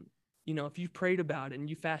 If you've prayed about it and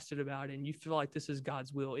you fasted about it and you feel like this is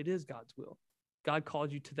God's will, it is God's will. God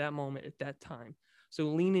called you to that moment at that time. So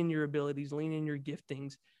lean in your abilities, lean in your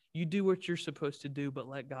giftings. You do what you're supposed to do, but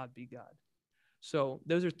let God be God. So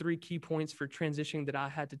those are 3 key points for transitioning that I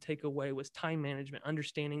had to take away: was time management,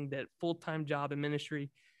 understanding that full-time job in ministry,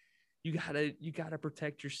 you gotta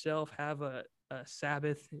protect yourself, have a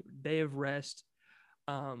Sabbath, day of rest,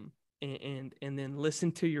 and then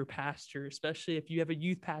listen to your pastor, especially if you have a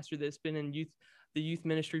youth pastor that's been in the youth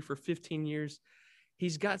ministry for 15 years.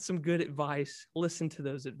 He's got some good advice. Listen to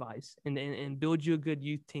those advice and build you a good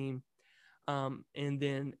youth team. And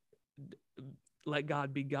then let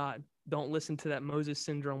God be God. Don't listen to that Moses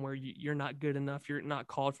syndrome where you're not good enough. You're not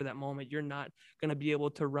called for that moment. You're not going to be able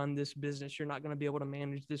to run this business. You're not going to be able to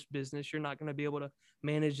manage this business. You're not going to be able to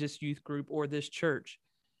manage this youth group or this church.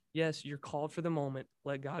 Yes, you're called for the moment.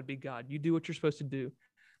 Let God be God. You do what you're supposed to do,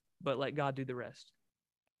 but let God do the rest.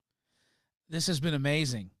 This has been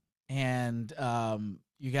amazing. And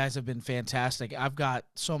you guys have been fantastic. I've got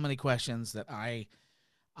so many questions that I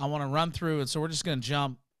want to run through. And so we're just going to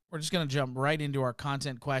jump right into our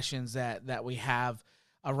content questions that we have.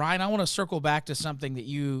 Ryan, I want to circle back to something that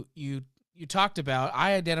you talked about.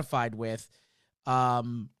 I identified with.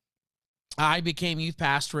 I became youth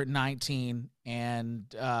pastor at 19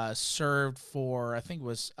 and served for, I think it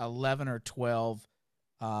was 11 or 12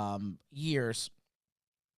 years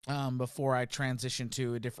before I transitioned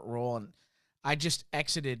to a different role. And I just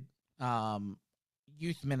exited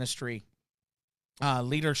youth ministry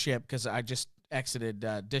leadership because I just exited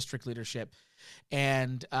district leadership.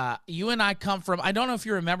 And you and I come from, I don't know if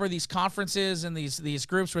you remember these conferences and these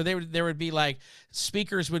groups where there would be like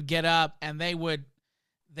speakers would get up and they would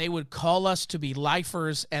call us to be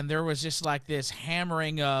lifers, and there was just like this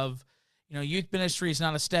hammering of, youth ministry is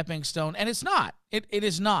not a stepping stone, and it's not. It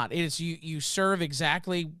is not. It is you serve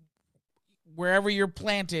exactly wherever you're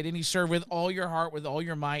planted, and you serve with all your heart, with all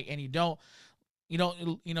your might, and you don't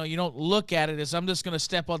look at it as I'm just going to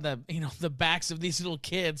step on the backs of these little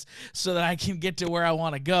kids so that I can get to where I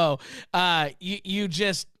want to go.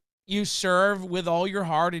 You serve with all your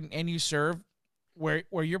heart, and you serve where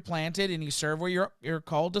you're planted, and you serve where you're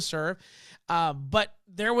called to serve. But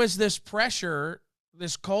there was this pressure,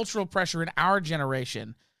 this cultural pressure in our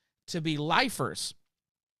generation to be lifers,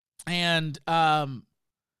 and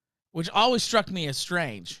which always struck me as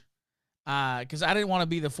strange, because I didn't want to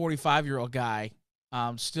be the 45-year-old guy,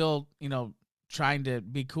 still trying to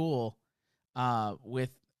be cool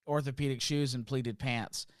with orthopedic shoes and pleated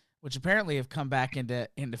pants, which apparently have come back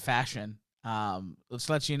into fashion. Let's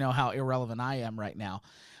let you know how irrelevant I am right now.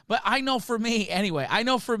 But I know for me,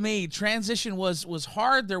 transition was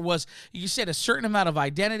hard. There was, you said, a certain amount of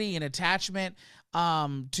identity and attachment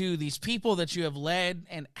to these people that you have led.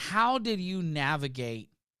 And how did you navigate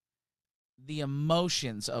the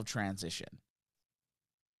emotions of transition?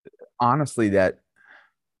 Honestly, that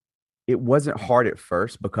it wasn't hard at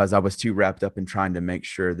first because I was too wrapped up in trying to make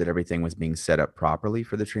sure that everything was being set up properly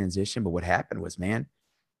for the transition. But what happened was, man,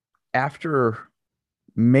 after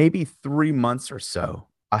maybe 3 months or so,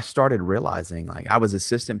 I started realizing, like, I was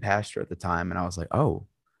assistant pastor at the time, and I was like, oh,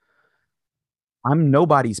 I'm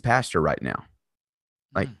nobody's pastor right now.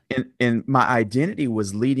 Like, and my identity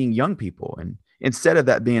was leading young people. And instead of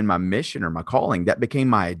that being my mission or my calling, that became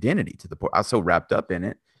my identity to the point. I was so wrapped up in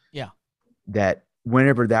it. Yeah. That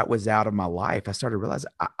whenever that was out of my life, I started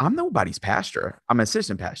realizing I'm nobody's pastor. I'm an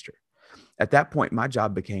assistant pastor. At that point, my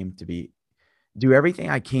job became to do everything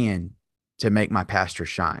I can to make my pastor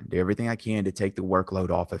shine, do everything I can to take the workload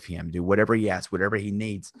off of him, do whatever he asks, whatever he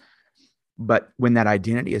needs. But when that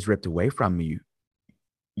identity is ripped away from you,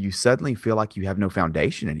 you suddenly feel like you have no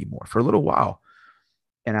foundation anymore for a little while.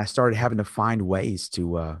 And I started having to find ways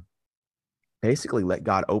to basically let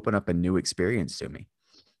God open up a new experience to me.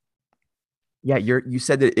 Yeah, you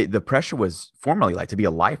said that the pressure was formerly like to be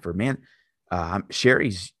a lifer, man.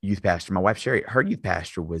 Sherry's youth pastor, my wife Sherry, her youth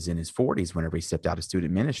pastor was in his 40s whenever he stepped out of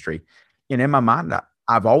student ministry. And in my mind,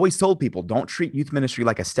 I've always told people, don't treat youth ministry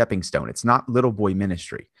like a stepping stone. It's not little boy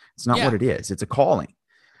ministry. It's not what it is. It's a calling.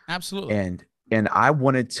 Absolutely. And I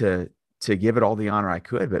wanted to give it all the honor I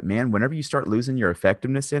could. But man, whenever you start losing your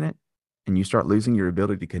effectiveness in it, and you start losing your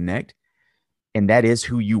ability to connect, and that is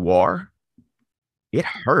who you are, it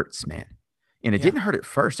hurts, man. And it didn't hurt at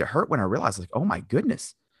first. It hurt when I realized, like, oh my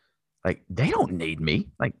goodness, like, they don't need me.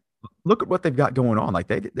 Like, look at what they've got going on. Like,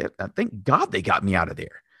 they thank God they got me out of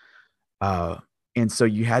there. And so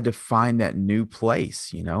you had to find that new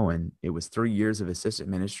place, and it was 3 years of assistant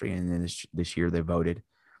ministry. And then this year they voted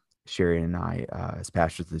Sherry and I as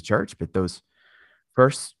pastors of the church. But those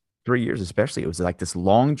first 3 years, especially, it was like this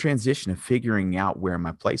long transition of figuring out where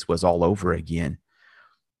my place was all over again.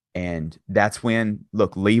 And that's when,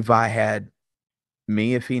 look, Levi had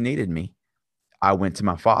me if he needed me. I went to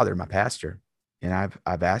my father, my pastor, and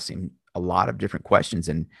I've asked him a lot of different questions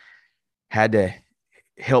and had to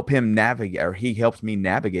help him navigate, or he helped me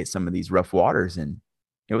navigate some of these rough waters. And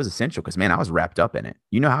it was essential because, man, I was wrapped up in it.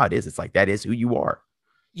 You know how it is. It's like, that is who you are.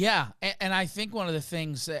 Yeah. And I think one of the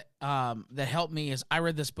things that helped me is I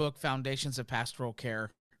read this book, Foundations of Pastoral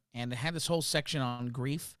Care, and it had this whole section on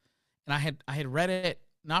grief. And I had read it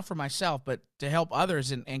not for myself, but to help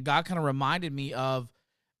others. And God kind of reminded me of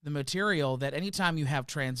the material that anytime you have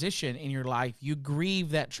transition in your life, you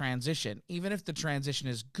grieve that transition, even if the transition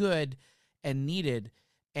is good and needed.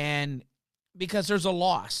 And because there's a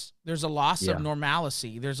loss of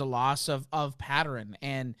normalcy. There's a loss of pattern,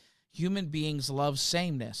 and human beings love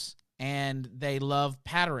sameness, and they love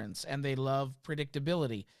patterns, and they love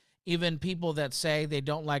predictability. Even people that say they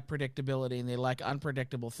don't like predictability and they like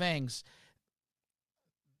unpredictable things,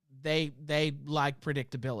 they like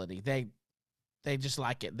predictability. They just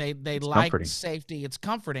like it. They like comforting. Safety. It's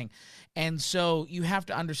comforting. And so you have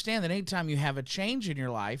to understand that anytime you have a change in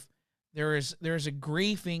your life, there's a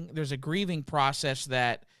grieving process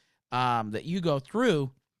that you go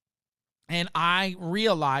through. And I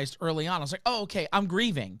realized early on, I was like, oh, okay, I'm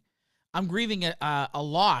grieving a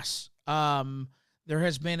loss. There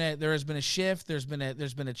has been a shift. There's been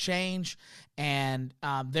a change, and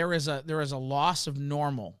there is a loss of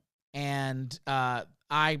normal. And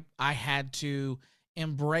I had to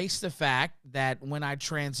embrace the fact that when I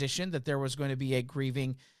transitioned, that there was going to be a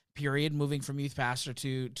grieving period, moving from youth pastor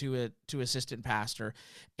to assistant pastor,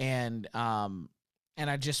 and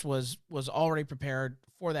I just was already prepared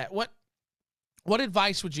for that. What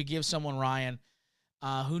advice would you give someone, Ryan,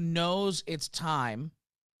 who knows it's time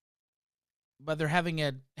but they're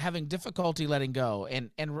having difficulty letting go.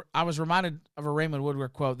 And I was reminded of a Raymond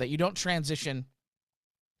Woodward quote that you don't transition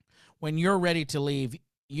when you're ready to leave,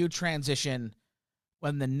 you transition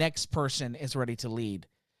when the next person is ready to lead.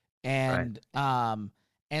 And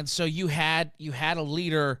and so you had a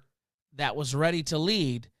leader that was ready to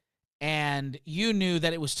lead, and you knew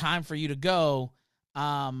that it was time for you to go.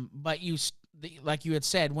 But like you had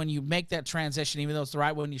said, when you make that transition, even though it's the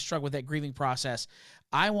right one, you struggle with that grieving process.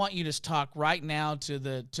 I want you to talk right now to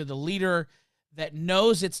the leader that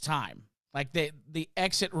knows it's time. Like the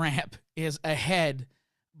exit ramp is ahead,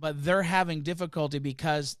 but they're having difficulty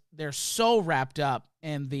because they're so wrapped up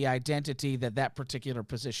in the identity that particular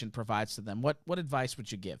position provides to them. What advice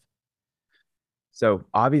would you give? So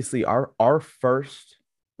obviously our first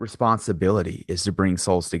responsibility is to bring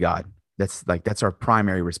souls to God. That's our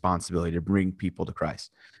primary responsibility, to bring people to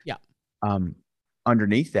Christ. Yeah.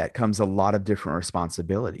 Underneath that comes a lot of different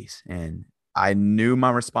responsibilities. And I knew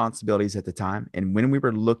my responsibilities at the time. And when we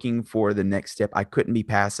were looking for the next step, I couldn't be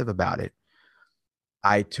passive about it.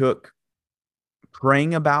 I took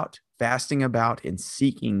praying about, fasting about, and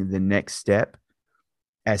seeking the next step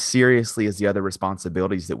as seriously as the other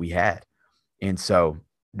responsibilities that we had. And so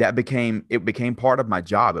it became part of my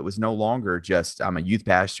job. It was no longer just I'm a youth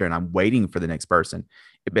pastor and I'm waiting for the next person.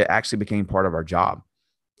 It actually became part of our job.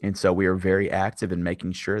 And so we were very active in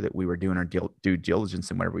making sure that we were doing our due diligence,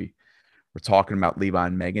 and whenever we were talking about Levi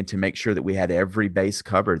and Megan, to make sure that we had every base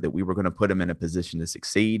covered, that we were going to put them in a position to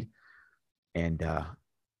succeed. And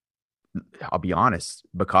I'll be honest,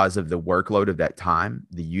 because of the workload of that time,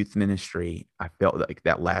 the youth ministry, I felt like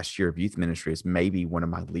that last year of youth ministry is maybe one of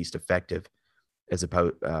my least effective, as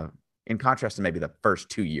opposed in contrast to maybe the first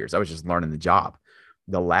 2 years. I was just learning the job.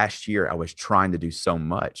 The last year I was trying to do so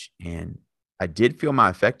much, and I did feel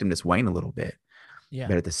my effectiveness wane a little bit. Yeah.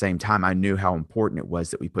 But at the same time, I knew how important it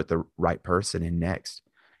was that we put the right person in next.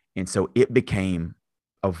 And so it became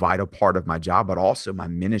a vital part of my job, but also my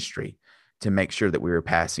ministry, to make sure that we were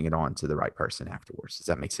passing it on to the right person afterwards. Does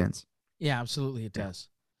that make sense? Yeah, absolutely. It does.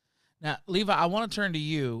 Now, Levi, I want to turn to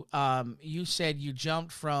you. You said you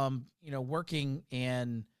jumped from, working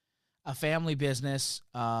in a family business,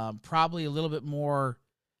 probably a little bit more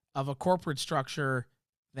of a corporate structure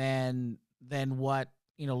than what,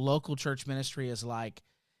 local church ministry is like.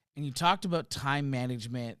 And you talked about time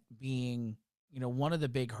management being, one of the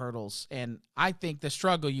big hurdles. And I think the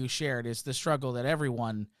struggle you shared is the struggle that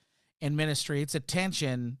everyone in ministry, it's a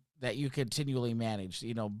tension that you continually manage,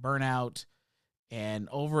 burnout and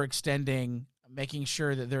overextending, making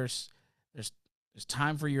sure that there's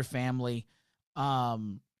time for your family.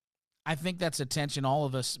 I think that's a tension all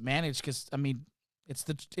of us manage, because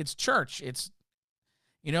it's church. It's,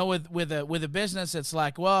 with a business, it's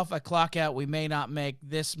like, well, if I clock out, we may not make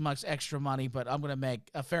this much extra money, but I'm going to make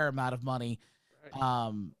a fair amount of money.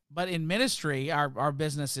 Right. But in ministry, our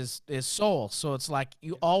business is soul. So it's like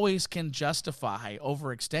you always can justify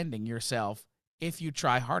overextending yourself if you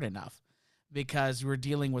try hard enough, because we're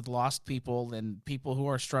dealing with lost people and people who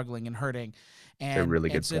are struggling and hurting. And it's a really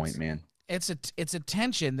good point, man. It's a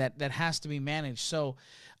tension that has to be managed. So,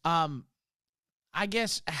 I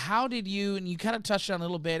guess, how did you, and you kind of touched on it a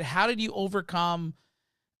little bit, how did you overcome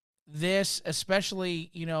this,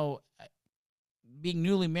 especially, being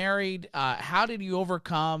newly married? How did you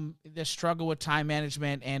overcome this struggle with time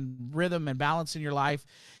management and rhythm and balance in your life?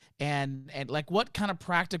 And like, what kind of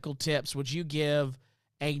practical tips would you give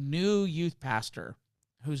a new youth pastor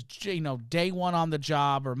who's, day one on the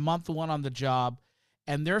job or month one on the job,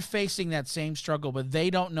 and they're facing that same struggle, but they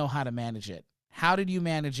don't know how to manage it? How did you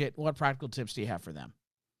manage it? What practical tips do you have for them?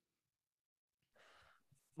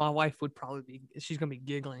 My wife would probably she's going to be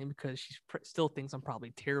giggling because she still thinks I'm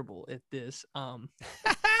probably terrible at this. The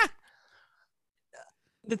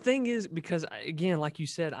thing is, because again, like you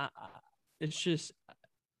said, it's just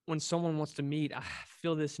when someone wants to meet, I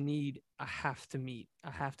feel this need. I have to meet.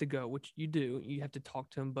 I have to go, which you do. You have to talk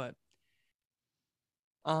to them, but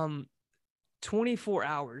 24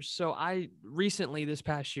 hours. So I recently, this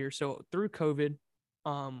past year, so through COVID,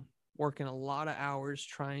 working a lot of hours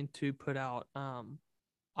trying to put out,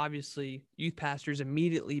 obviously youth pastors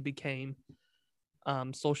immediately became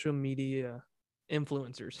social media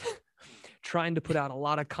influencers, trying to put out a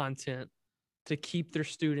lot of content to keep their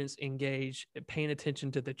students engaged, paying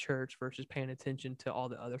attention to the church versus paying attention to all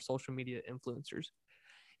the other social media influencers.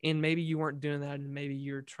 And maybe you weren't doing that, and maybe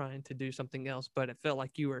you're trying to do something else, but it felt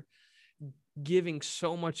like you were giving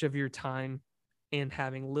so much of your time and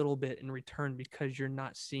having little bit in return because you're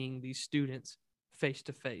not seeing these students face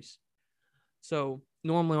to face. So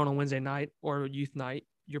normally on a Wednesday night or a youth night,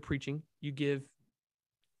 you're preaching, you get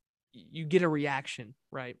a reaction,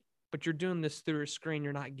 right? but you're doing this through a screen.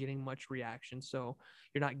 You're not getting much reaction. So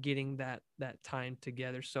you're not getting that time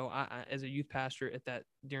together. So I as a youth pastor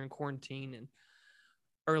during quarantine and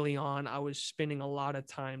early on, I was spending a lot of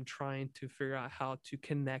time trying to figure out how to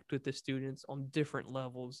connect with the students on different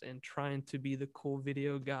levels and trying to be the cool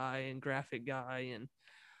video guy and graphic guy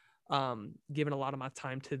and giving a lot of my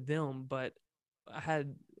time to them. But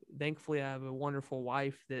thankfully, I have a wonderful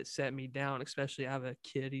wife that set me down, especially I have a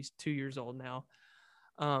kid. He's 2 years old now.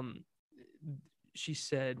 She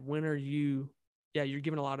said, you're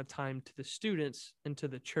giving a lot of time to the students and to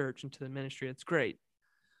the church and to the ministry. It's great.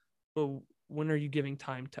 But when are you giving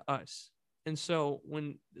time to us? And so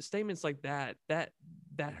when statements like that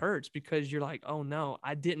hurts, because you're like, oh no,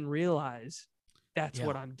 I didn't realize that's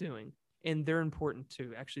what I'm doing. And they're important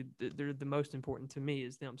too. Actually, they're the most important to me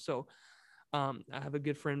is them. So I have a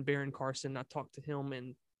good friend, Baron Carson. I talked to him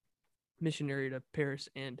and missionary to Paris,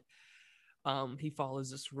 and he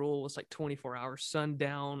follows this rule. It's like 24 hours,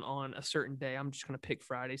 sundown on a certain day. I'm just going to pick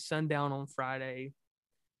Friday, sundown on Friday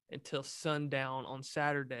until sundown on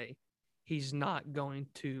Saturday. He's not going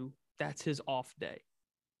to, that's his off day.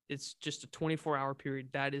 It's just a 24-hour period.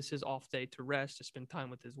 That is his off day to rest, to spend time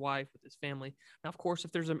with his wife, with his family. Now, of course,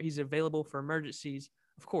 if he's available for emergencies,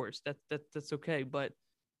 of course, that's okay. But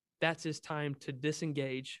that's his time to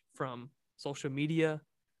disengage from social media,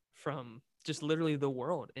 from just literally the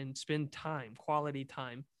world, and spend quality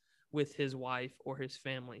time with his wife or his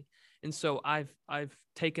family. And so I've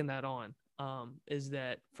taken that on, is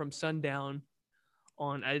that from sundown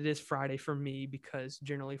on, it is Friday for me, because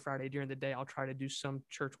generally Friday during the day, I'll try to do some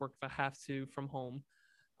church work if I have to from home.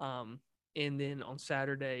 And then on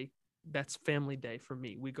Saturday, that's family day for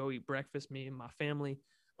me. We go eat breakfast, me and my family.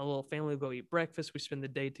 My little family will go eat breakfast. We spend the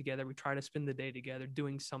day together. We try to spend the day together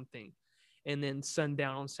doing something. And then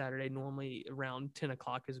sundown on Saturday, normally around 10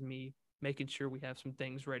 o'clock, is me making sure we have some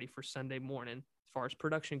things ready for Sunday morning as far as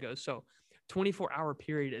production goes. So 24-hour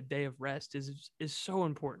period, a day of rest is so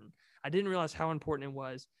important. I didn't realize how important it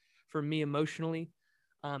was for me emotionally,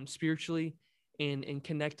 spiritually, and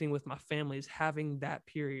connecting with my family, is having that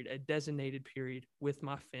period, a designated period with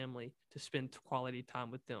my family to spend quality time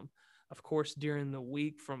with them. Of course, during the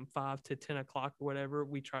week from 5 to 10 o'clock or whatever,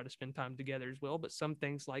 we try to spend time together as well. But some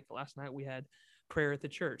things, like last night, we had prayer at the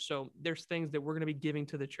church. So there's things that we're going to be giving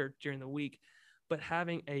to the church during the week. But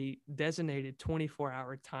having a designated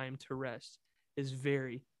 24-hour time to rest is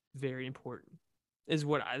very, very important.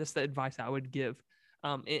 That's the advice I would give.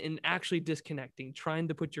 And actually disconnecting, trying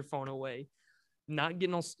to put your phone away, not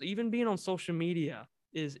getting on, even being on social media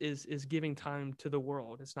is giving time to the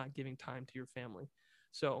world. It's not giving time to your family.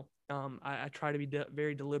 So I try to be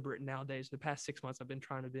very deliberate nowadays. The past 6 months, I've been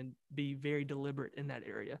trying to be very deliberate in that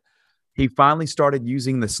area. He finally started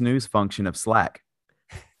using the snooze function of Slack.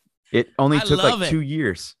 It only took like 2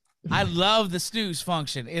 years. I love the snooze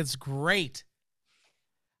function. It's great.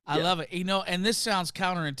 I love it. And this sounds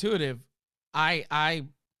counterintuitive. I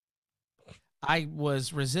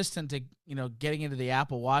was resistant to, getting into the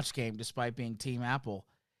Apple Watch game despite being Team Apple.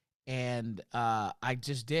 And I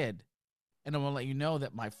just did. And I want to let you know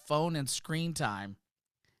that my phone and screen time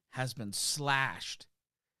has been slashed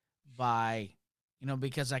by,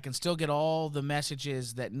 because I can still get all the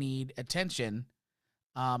messages that need attention.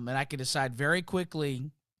 And I can decide very quickly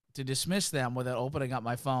to dismiss them without opening up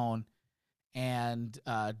my phone and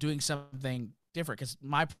doing something different. Because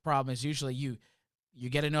my problem is usually you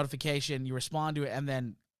get a notification, you respond to it, and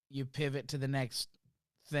then you pivot to the next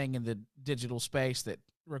thing in the digital space that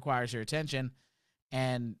requires your attention.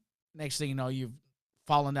 And next thing you know, you've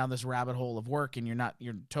fallen down this rabbit hole of work, and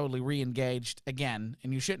you're totally re-engaged again,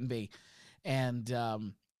 and you shouldn't be. And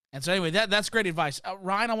so anyway, that's great advice.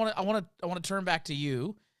 Ryan, I want to turn back to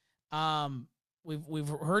you. We've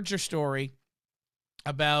heard your story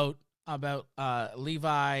about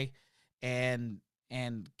Levi and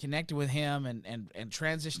connected with him and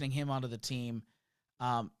transitioning him onto the team.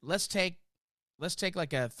 Let's take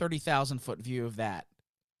like a 30,000-foot view of that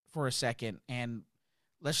for a second, and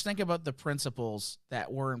let's think about the principles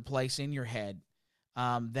that were in place in your head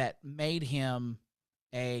that made him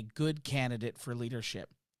a good candidate for leadership.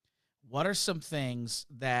 What are some things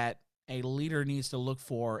that a leader needs to look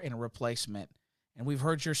for in a replacement? And we've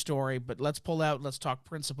heard your story, but let's talk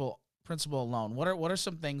principle alone. What are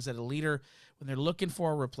some things that a leader, when they're looking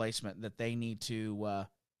for a replacement, that they need to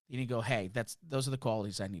go, hey, those are the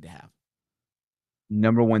qualities I need to have?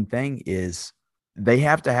 Number one thing is they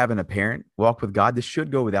have to have an apparent walk with God. This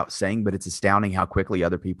should go without saying, but it's astounding how quickly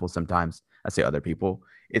other people sometimes, I say other people,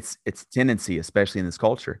 it's tendency, especially in this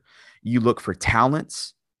culture. You look for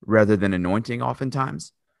talents rather than anointing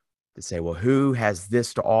oftentimes. to say, well, who has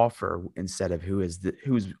this to offer instead of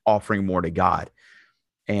who's offering more to God.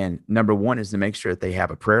 And number one is to make sure that they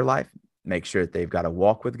have a prayer life, make sure that they've got to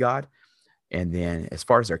walk with God. And then as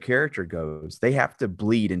far as their character goes, they have to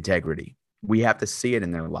bleed integrity. We have to see it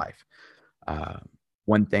in their life.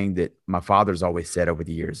 One thing that my father's always said over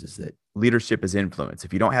the years is that leadership is influence.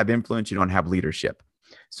 If you don't have influence, you don't have leadership.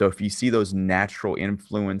 So if you see those natural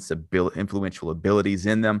influential abilities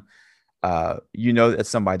in them, you know that's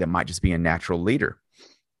somebody that might just be a natural leader.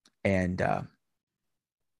 And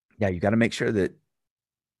yeah, you got to make sure that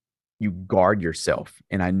you guard yourself.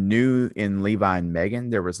 And I knew in Levi and Megan,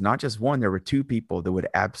 there was not just one, there were two people that would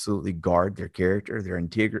absolutely guard their character, their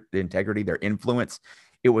integrity, their influence.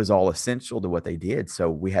 It was all essential to what they did. So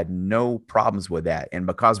we had no problems with that. And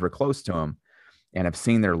because we're close to them and have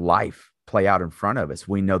seen their life play out in front of us,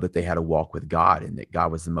 we know that they had a walk with God and that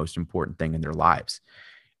God was the most important thing in their lives.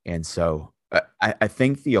 And so I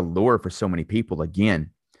think the allure for so many people, again,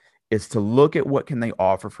 is to look at what can they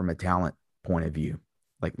offer from a talent point of view.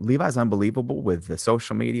 Like Levi's unbelievable with the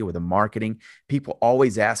social media, with the marketing. People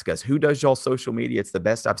always ask us, who does y'all social media? It's the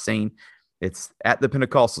best I've seen. It's at the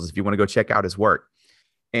Pentecostals if you want to go check out his work.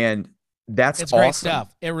 And it's awesome. Great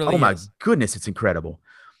stuff. It really is. Oh my goodness, it's incredible.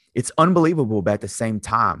 It's unbelievable. But at the same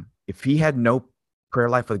time, if he had no prayer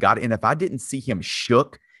life with God, and if I didn't see him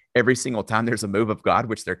shook every single time there's a move of God,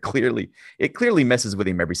 which it clearly messes with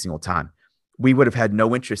him every single time, we would have had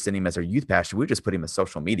no interest in him as our youth pastor. We would just put him as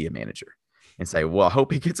social media manager and say, well, I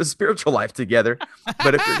hope he gets a spiritual life together.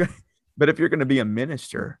 But if you're going to be a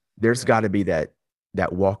minister, there's got to be that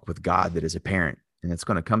walk with God that is apparent, and it's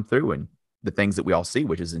going to come through in the things that we all see,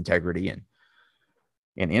 which is integrity and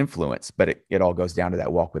influence. But it all goes down to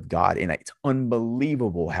that walk with God. And it's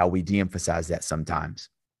unbelievable how we de-emphasize that sometimes.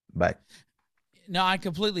 But no, I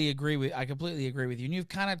completely agree with you. And you've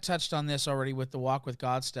kind of touched on this already with the walk with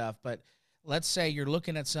God stuff. But let's say you're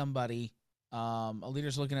looking at somebody, a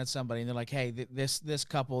leader's looking at somebody, and they're like, hey, this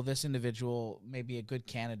couple, this individual may be a good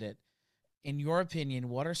candidate. In your opinion,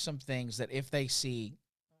 what are some things that if they see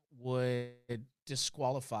would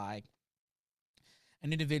disqualify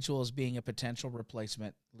an individual as being a potential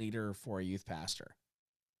replacement leader for a youth pastor?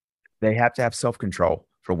 They have to have self-control,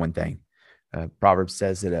 for one thing. Proverbs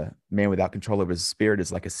says that a man without control over his spirit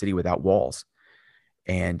is like a city without walls.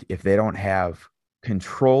 And if they don't have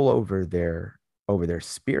control over their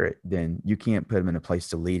spirit, then you can't put them in a place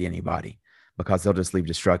to lead anybody, because they'll just leave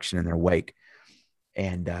destruction in their wake.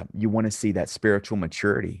 And you want to see that spiritual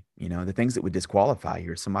maturity. You know, the things that would disqualify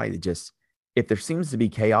here, somebody that just, if there seems to be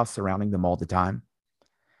chaos surrounding them all the time,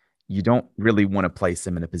 you don't really want to place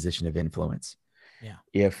them in a position of influence.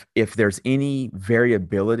 Yeah. If there's any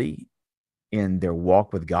variability in their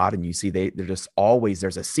walk with God, and you see they're just always,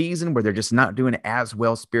 there's a season where they're just not doing as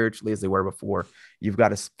well spiritually as they were before, you've got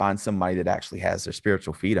to find somebody that actually has their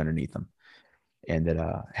spiritual feet underneath them and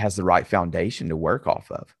that has the right foundation to work off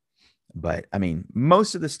of. But I mean,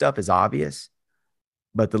 most of the stuff is obvious,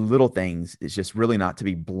 but the little things is just really not to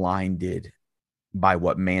be blinded by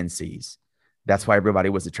what man sees. That's why everybody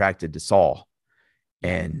was attracted to Saul.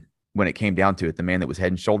 And when it came down to it, the man that was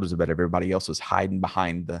head and shoulders above everybody else was hiding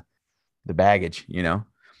behind the baggage, you know?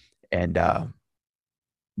 And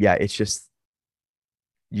yeah, it's just,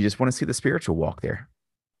 you just want to see the spiritual walk there.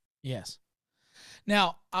 Yes.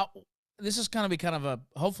 Now, this is going to be kind of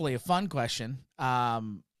hopefully a fun question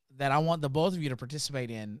that I want the both of you to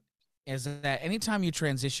participate in, is that anytime you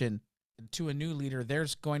transition to a new leader,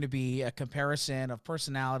 there's going to be a comparison of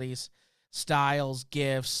personalities, styles,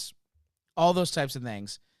 gifts, all those types of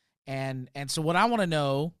things. And so what I want to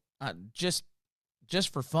know, just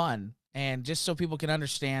for fun and just so people can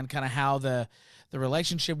understand kind of how the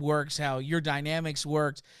relationship works, how your dynamics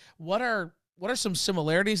worked, what are some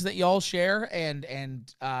similarities that y'all share,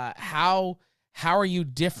 and how are you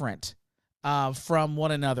different from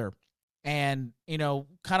one another? And, you know,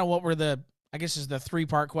 kind of what were I guess is the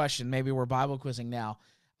 3-part question. Maybe we're Bible quizzing now.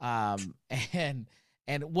 And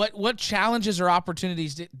what challenges or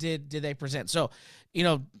opportunities did they present? So, you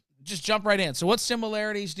know, just jump right in. So what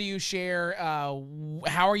similarities do you share?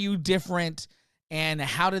 How are you different? And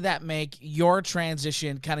how did that make your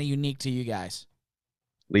transition kind of unique to you guys?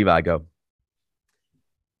 Levi, go.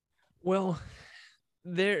 Well,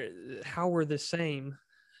 how we're the same.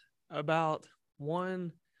 About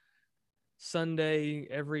one Sunday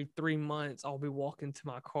every 3 months, I'll be walking to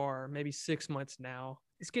my car, maybe 6 months now.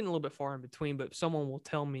 It's getting a little bit far in between, but someone will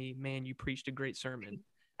tell me, man, you preached a great sermon.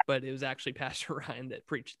 But it was actually Pastor Ryan that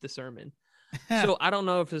preached the sermon. So I don't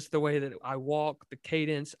know if it's the way that I walk, the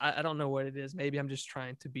cadence. I don't know what it is. Maybe I'm just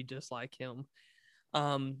trying to be just like him.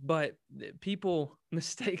 But people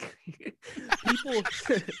mistake people.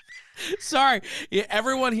 Sorry, yeah,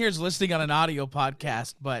 everyone here is listening on an audio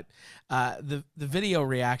podcast, but the video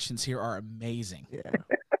reactions here are amazing.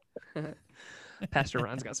 Yeah. Pastor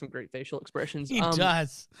Ryan's got some great facial expressions. He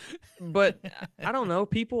does. But I don't know.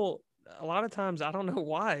 People, a lot of times, I don't know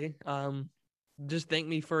why, just thank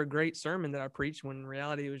me for a great sermon that I preached when in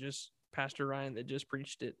reality it was just Pastor Ryan that just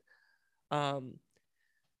preached it. I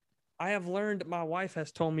have learned, my wife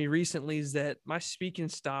has told me recently, is that my speaking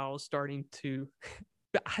style is starting to,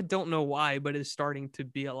 I don't know why, but it's starting to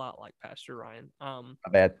be a lot like Pastor Ryan. Not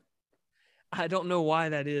bad. I don't know why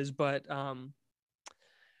that is, but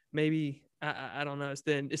maybe I don't know.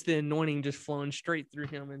 It's the anointing just flowing straight through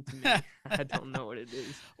him into me. I don't know what it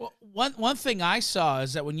is. Well, one thing I saw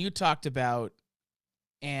is that when you talked about,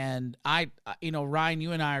 and Ryan,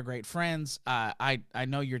 you and I are great friends. I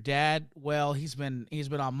know your dad well. He's been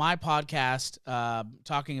on my podcast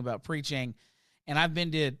talking about preaching, and I've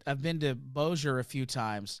been to Bossier a few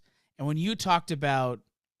times. And when you talked about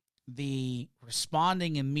the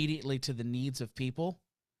responding immediately to the needs of people,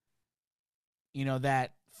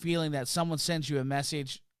 that feeling that someone sends you a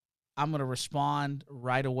message, I'm going to respond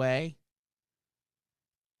right away.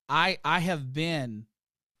 I have been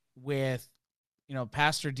with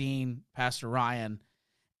Pastor Dean, Pastor Ryan,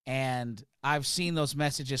 and I've seen those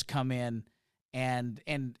messages come in, and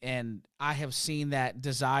I have seen that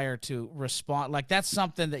desire to respond. Like, that's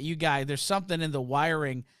something that you guys, there's something in the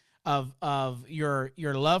wiring of your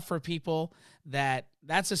love for people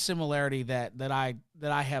that's a similarity that I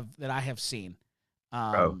have seen.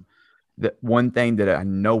 The one thing that I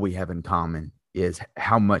know we have in common is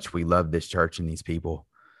how much we love this church and these people.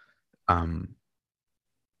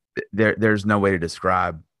 There's no way to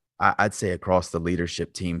describe. I'd say across the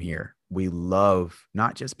leadership team here, we love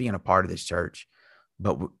not just being a part of this church,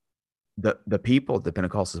 but the people at the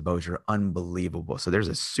Pentecostals of Bossier are unbelievable. So there's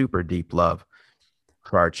a super deep love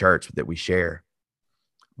for our church that we share.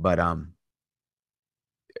 But I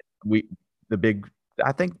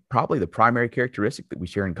think probably the primary characteristic that we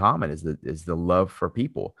share in common is the love for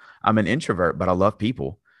people. I'm an introvert, but I love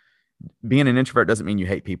people. Being an introvert doesn't mean you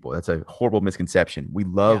hate people. That's a horrible misconception. We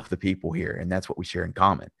love the people here, and that's what we share in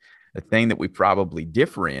common. The thing that we probably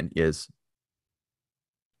differ in is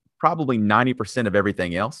probably 90% of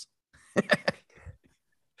everything else.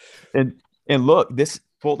 And look, this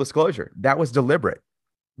full disclosure, that was deliberate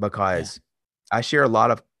because I share a lot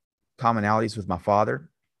of commonalities with my father.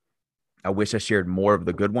 I wish I shared more of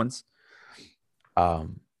the good ones.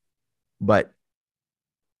 But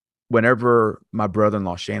whenever my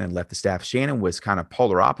brother-in-law Shannon left the staff, Shannon was kind of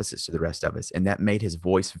polar opposites to the rest of us. And that made his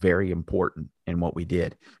voice very important in what we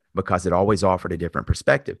did because it always offered a different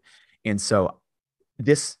perspective. And so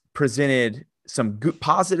this presented some good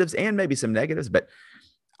positives and maybe some negatives, but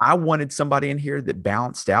I wanted somebody in here that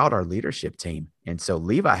balanced out our leadership team. And so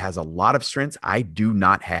Levi has a lot of strengths I do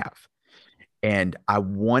not have. And I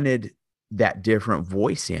wanted that different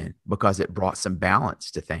voice in because it brought some balance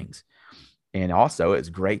to things. And also it's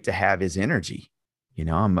great to have his energy.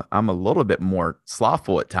 I'm a little bit more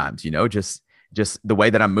slothful at times, just the way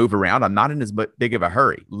that I move around. I'm not in as big of a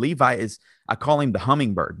hurry. Levi I call him the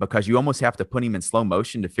hummingbird because you almost have to put him in slow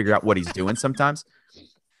motion to figure out what he's doing sometimes.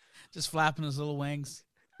 Just flapping his little wings.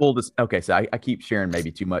 Okay, so I keep sharing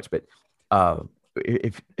maybe too much, but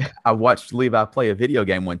if I watched Levi play a video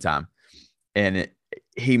game one time and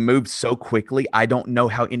he moved so quickly, I don't know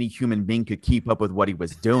how any human being could keep up with what he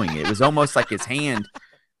was doing. It was almost like his hand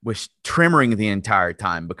was tremoring the entire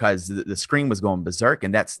time because the screen was going berserk.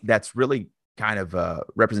 And that's really kind of a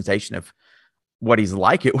representation of what he's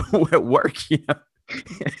like at work.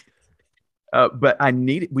 But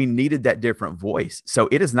we needed that different voice. So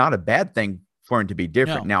it is not a bad thing for him to be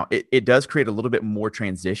different. No. Now, it does create a little bit more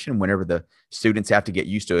transition whenever the students have to get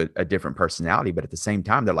used to a different personality. But at the same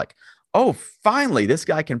time, they're like, oh, finally, this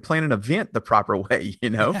guy can plan an event the proper way,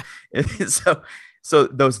 So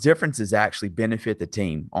those differences actually benefit the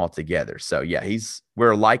team altogether. So yeah,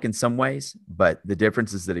 we're alike in some ways, but the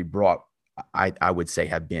differences that he brought, I would say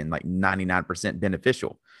have been like 99%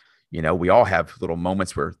 beneficial. We all have little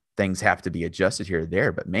moments where things have to be adjusted here or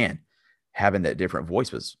there, but man, having that different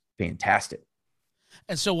voice was fantastic.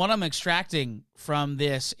 And so what I'm extracting from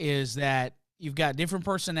this is that you've got different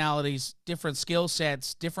personalities, different skill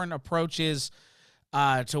sets, different approaches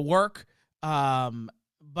to work,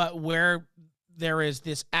 but where there is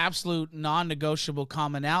this absolute non-negotiable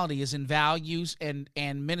commonality is in values and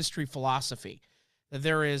ministry philosophy. That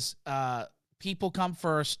there is people come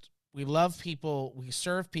first. We love people. We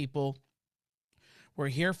serve people. We're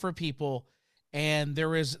here for people, and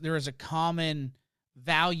there is a common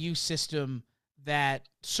value system that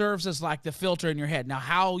serves as like the filter in your head. Now,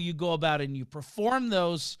 how you go about it and you perform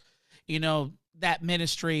those, that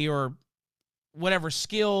ministry or whatever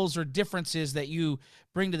skills or differences that you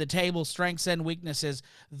bring to the table, strengths and weaknesses,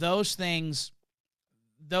 those things,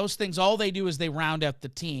 all they do is they round up the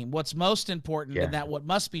team. What's most important and that what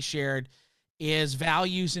must be shared is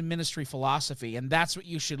values and ministry philosophy. And that's what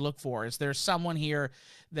you should look for. Is there someone here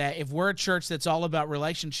that if we're a church that's all about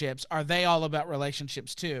relationships, are they all about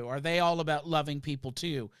relationships too? Are they all about loving people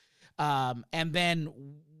too? And then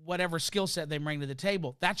whatever skill set they bring to the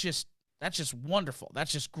table, that's just wonderful.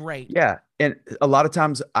 That's just great. Yeah. And a lot of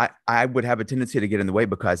times I would have a tendency to get in the way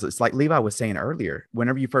because it's like Levi was saying earlier,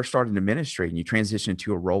 whenever you first start into ministry and you transition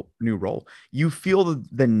to a new role, you feel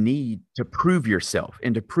the need to prove yourself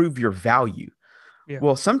and to prove your value. Yeah.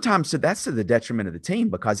 Well, sometimes that's to the detriment of the team,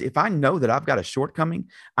 because if I know that I've got a shortcoming,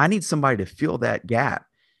 I need somebody to fill that gap.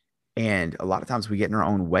 And a lot of times we get in our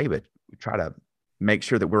own way, but we try to make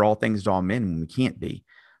sure that we're all things to all men when we can't be.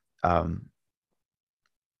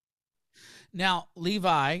 Now,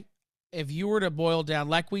 Levi, if you were to boil down,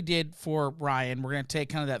 like we did for Ryan, we're going to take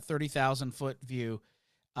kind of that 30,000 foot view.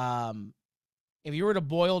 If you were to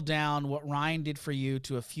boil down what Ryan did for you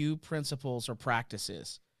to a few principles or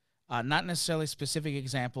practices, not necessarily specific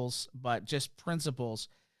examples, but just principles,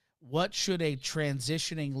 what should a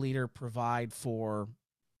transitioning leader provide for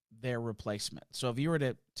their replacement? So if you were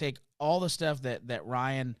to take all the stuff that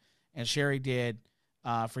Ryan and Sherry did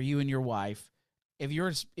for you and your wife, if you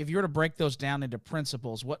were to break those down into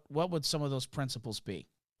principles, what would some of those principles be?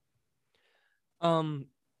 One,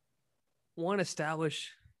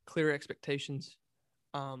 establish clear expectations.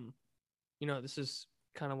 This is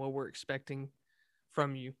kind of what we're expecting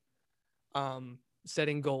from you.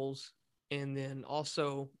 Setting goals. And then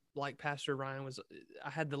also, like Pastor Ryan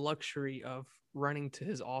I had the luxury of running to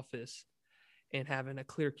his office and having a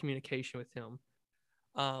clear communication with him.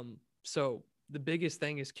 So the biggest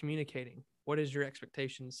thing is communicating. What is your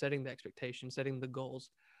expectation? Setting the expectation, setting the goals,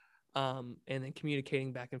 and then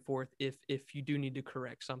communicating back and forth if you do need to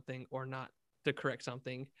correct something or not to correct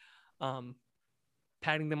something.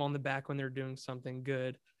 Patting them on the back when they're doing something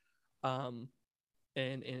good, and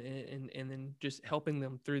then just helping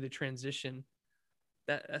them through the transition.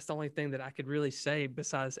 That's the only thing that I could really say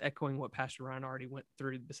besides echoing what Pastor Ryan already went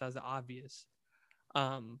through, besides the obvious.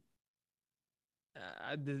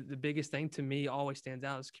 The biggest thing to me always stands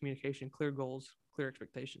out is communication, clear goals, clear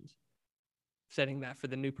expectations, setting that for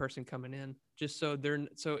the new person coming in, just so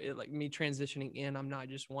like me transitioning in, I'm not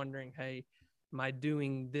just wondering, hey, am I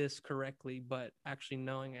doing this correctly, but actually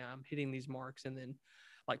knowing I'm hitting these marks. And then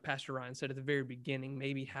like Pastor Ryan said at the very beginning,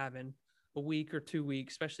 maybe having a week or 2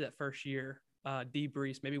 weeks, especially that first year,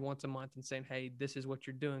 debriefs maybe once a month and saying, hey, this is what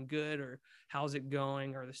you're doing good, or how's it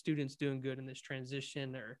going? Are the students doing good in this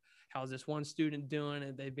transition? Or how's this one student doing?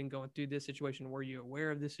 And they've been going through this situation. Were you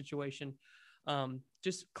aware of this situation?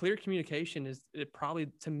 Just clear communication probably,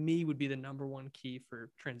 to me, would be the number one key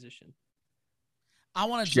for transition. I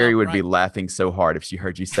want to. Sherry would be laughing so hard if she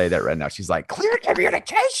heard you say that right now. She's like, clear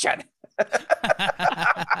communication.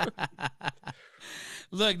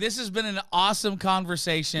 Look, this has been an awesome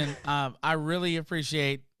conversation. I really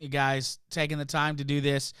appreciate you guys taking the time to do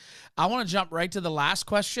this. I want to jump right to the last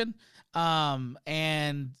question.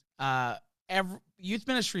 Youth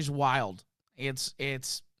ministry is wild.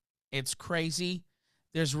 It's crazy.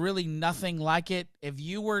 There's really nothing like it. If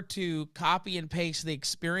you were to copy and paste the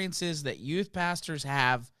experiences that youth pastors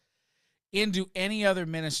have into any other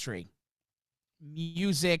ministry,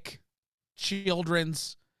 music,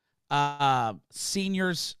 children's,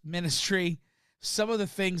 seniors ministry, some of the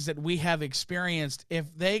things that we have experienced, if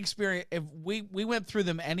we went through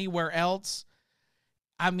them anywhere else,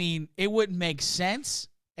 I mean, it wouldn't make sense,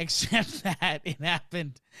 except that it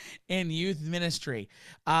happened in youth ministry.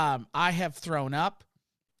 I have thrown up.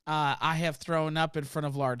 I have thrown up in front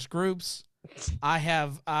of large groups. I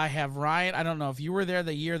have Ryan. I don't know if you were there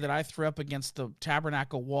the year that I threw up against the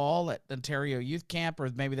Tabernacle wall at Ontario Youth Camp, or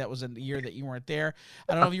maybe that was a year that you weren't there.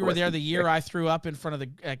 I don't know if you were there the year I threw up in front of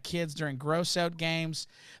the kids during gross out games.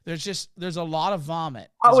 There's a lot of vomit.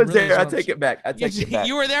 I was there. I take it back.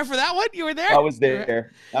 You were there for that one? You were there? I was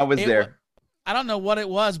there. I don't know what it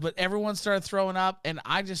was, but everyone started throwing up, and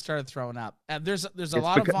I just started throwing up. And there's a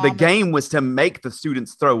lot of vomit. The game was to make the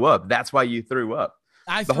students throw up. That's why you threw up.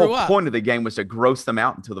 The whole point of the game was to gross them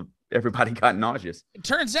out until everybody got nauseous. It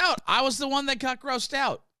turns out I was the one that got grossed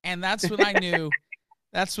out, and that's when I knew.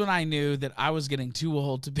 That's when I knew that I was getting too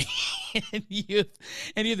old to be in youth.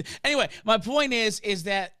 Anyway, my point is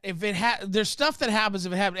that if there's stuff that happens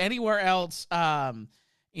if it happened anywhere else,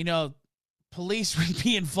 police would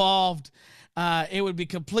be involved. It would be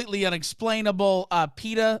completely unexplainable.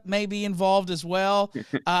 PETA may be involved as well.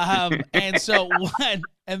 And so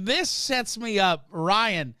and this sets me up.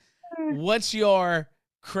 Ryan, what's your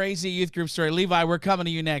crazy youth group story? Levi, we're coming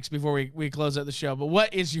to you next before we close out the show. But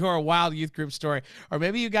what is your wild youth group story? Or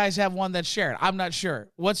maybe you guys have one that's shared. I'm not sure.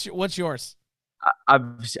 What's yours?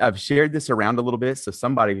 I've shared this around a little bit, so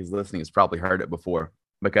somebody who's listening has probably heard it before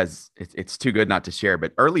because it's too good not to share.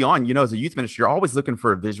 But early on, as a youth minister, you're always looking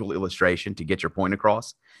for a visual illustration to get your point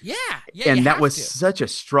across. Yeah. And that was such a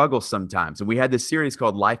struggle sometimes. And we had this series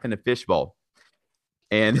called Life in a Fishbowl.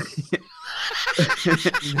 And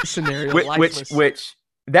scenario, which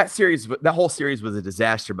that whole series was a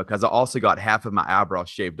disaster because I also got half of my eyebrows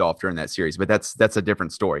shaved off during that series, but that's a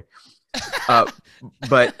different story.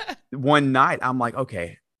 But one night I'm like,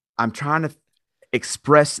 okay, I'm trying to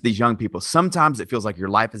express to these young people. Sometimes it feels like your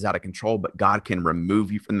life is out of control, but God can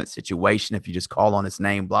remove you from that situation if you just call on his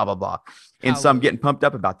name, blah, blah, blah. And so I'm getting pumped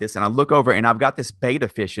up about this. And I look over and I've got this beta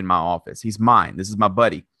fish in my office. He's mine. This is my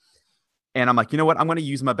buddy. And I'm like, you know what? I'm going to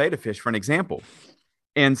use my beta fish for an example.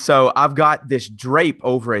 And so I've got this drape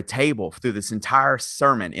over a table through this entire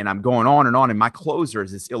sermon, and I'm going on. And my closer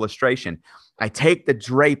is this illustration. I take the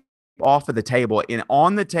drape off of the table, and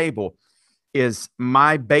on the table is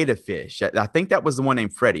my beta fish. I think that was the one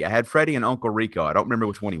named Freddie. I had Freddie and Uncle Rico. I don't remember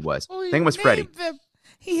which one he was. I think it was Freddie.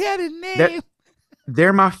 He had a name.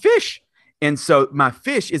 They're my fish. And so my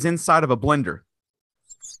fish is inside of a blender.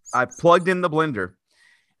 I plugged in the blender.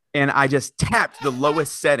 And I just tapped the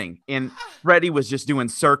lowest setting, and Freddie was just doing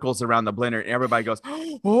circles around the blender, and everybody goes,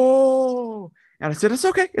 oh. And I said, it's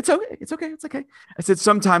okay. It's okay. It's okay. It's okay. I said,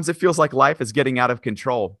 sometimes it feels like life is getting out of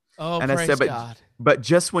control. Oh, and praise I said, God. But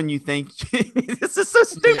just when you think, this is so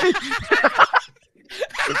stupid.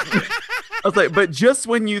 I was like, but just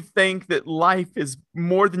when you think that life is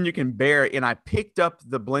more than you can bear, and I picked up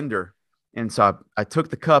the blender, and so I took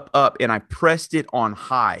the cup up and I pressed it on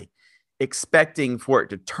high, expecting for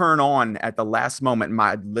it to turn on at the last moment.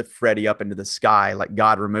 I'd lift Freddie up into the sky, like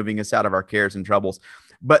God removing us out of our cares and troubles.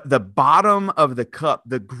 But the bottom of the cup,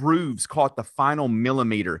 the grooves caught the final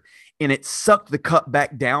millimeter, and it sucked the cup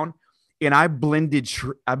back down. And I blended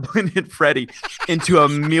Freddie into a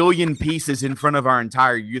million pieces in front of our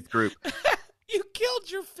entire youth group. You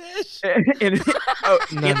killed your fish. And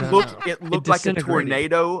it looked like a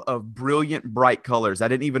tornado of brilliant, bright colors. I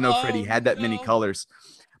didn't even know Freddie had that many colors.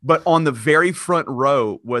 But on the very front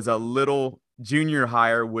row was a little junior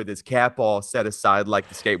hire with his cap all set aside like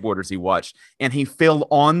the skateboarders he watched. And he fell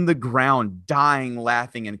on the ground, dying,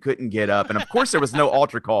 laughing, and couldn't get up. And of course, there was no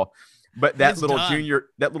altar call. But that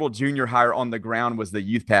little junior hire on the ground was the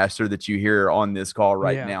youth pastor that you hear on this call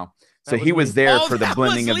right now. So he was there for the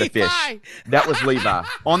blending of the fish. That was Levi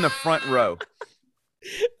on the front row.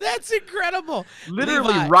 That's incredible.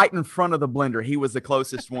 Literally Levi. right in front of the blender. He was the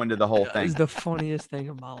closest one to the whole thing. It's the funniest thing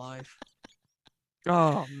of my life.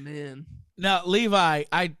 Oh man. Now, Levi,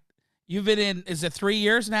 you've been in, is it 3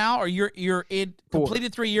 years now, or you're in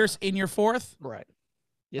completed 3 years in your fourth? Right.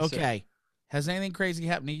 Yes, okay. Sir. Has anything crazy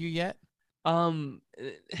happened to you yet?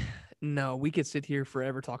 No, we could sit here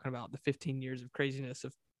forever talking about the 15 years of craziness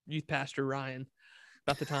of youth pastor Ryan,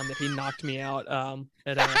 about the time that he knocked me out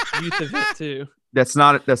at a youth event too. That's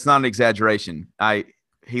not an exaggeration.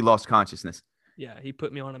 He lost consciousness. Yeah, he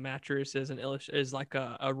put me on a mattress as like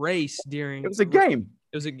a race during. It was a game.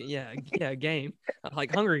 It was a game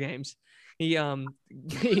like Hunger Games. He killed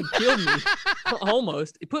me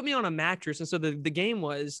almost. He put me on a mattress, and so the game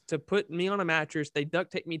was to put me on a mattress. They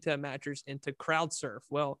duct taped me to a mattress and to crowd surf.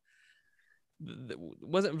 Well,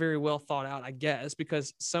 wasn't very well thought out, I guess,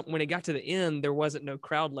 because when it got to the end, there wasn't no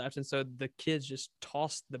crowd left, and so the kids just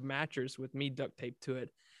tossed the mattress with me duct taped to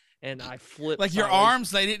it, and I flipped. Like your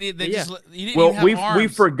arms, you didn't even have arms. We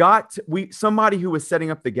forgot. Somebody who was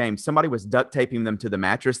setting up the game, somebody was duct taping them to the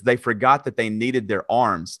mattress. They forgot that they needed their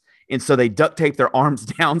arms, and so they duct taped their arms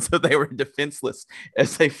down so they were defenseless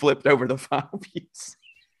as they flipped over the final piece.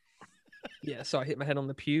 Yeah, so I hit my head on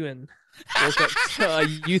the pew and woke up to a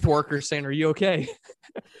youth worker saying, "Are you okay?"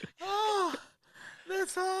 Oh,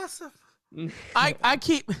 that's awesome. I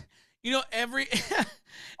keep, every.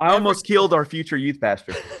 I almost killed our future youth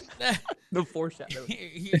pastor. The foreshadow.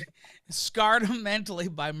 He scarred him mentally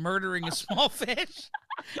by murdering a small fish,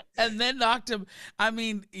 and then knocked him. I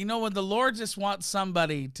mean, when the Lord just wants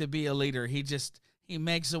somebody to be a leader, he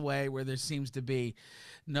makes a way where there seems to be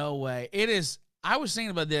no way. It is. I was thinking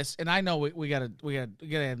about this, and I know we gotta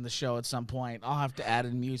end the show at some point. I'll have to add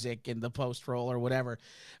in music in the post roll or whatever.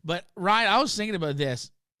 But Ryan, I was thinking about this.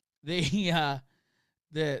 The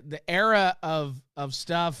era of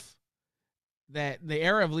stuff, that the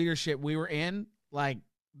era of leadership we were in, like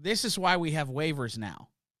This is why we have waivers now.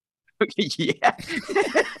 Yeah.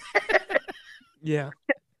 Yeah.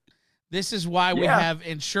 This is why we Yeah. have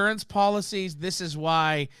insurance policies. This is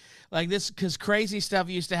why, like this, because crazy stuff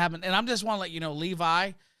used to happen. And I just want to let you know,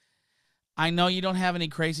 Levi, I know you don't have any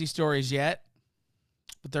crazy stories yet,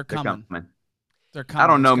 but they're coming. They're coming. I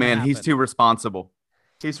don't know, It's gonna man. He's happen. too responsible.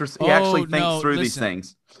 He Oh, actually thinks no, through these listen.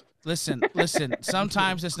 things. Listen.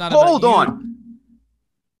 Sometimes it's not Hold about you. on.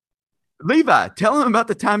 Levi, tell him about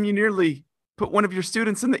the time you nearly put one of your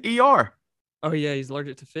students in the ER. Oh yeah, he's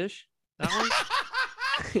allergic to fish. That one.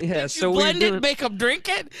 Yeah. Did So you we blend it, make them drink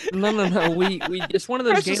it? No. We it's one of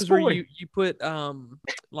those Precious games boy. where you put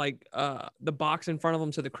the box in front of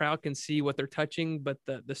them so the crowd can see what they're touching, but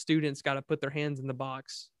the students got to put their hands in the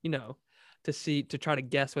box, to try to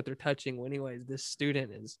guess what they're touching. Well, anyways, this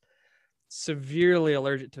student is severely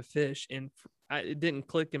allergic to fish, and it didn't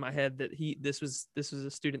click in my head that this was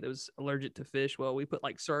a student that was allergic to fish. Well, we put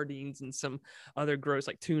like sardines and some other gross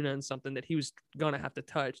like tuna and something that he was gonna have to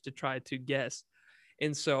touch to try to guess.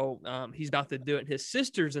 And so he's about to do it. His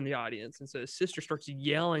sister's in the audience. And so his sister starts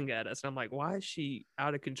yelling at us. And I'm like, why is she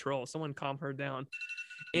out of control? Someone calm her down.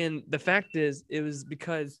 And the fact is, it was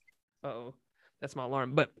because, that's my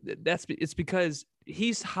alarm. But it's because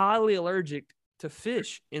he's highly allergic to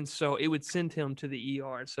fish. And so it would send him to the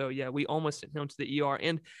ER. So, yeah, we almost sent him to the ER.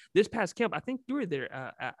 And this past camp, I think you were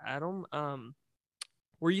there, Adam.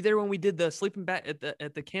 Were you there when we did the sleeping bag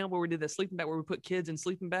at the camp where we did the sleeping bag where we put kids in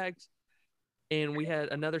sleeping bags? And we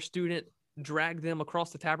had another student drag them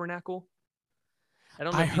across the tabernacle. I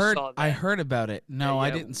don't know if you saw that. I heard about it. No, Yeah, I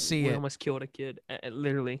didn't see we it. almost killed a kid.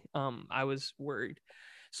 Literally. I was worried.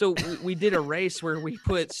 So we did a race where we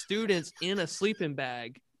put students in a sleeping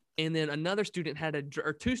bag, and then another student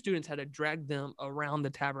two students had to drag them around the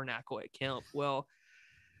tabernacle at camp. Well,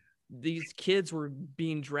 these kids were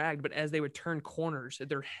being dragged, but as they would turn corners,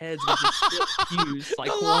 their heads would just split hues, like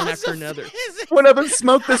The one laws after of another. physics. One of them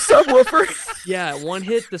smoked the subwoofer. Yeah, one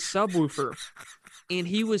hit the subwoofer, and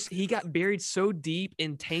he got buried so deep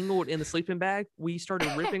and tangled in the sleeping bag. We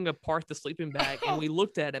started ripping apart the sleeping bag, and we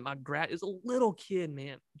looked at him. It was a little kid,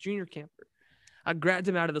 man, junior camper. I grabbed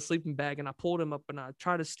him out of the sleeping bag and I pulled him up and I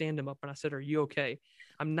tried to stand him up and I said, "Are you okay?"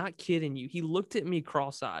 I'm not kidding you. He looked at me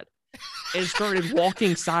cross-eyed and started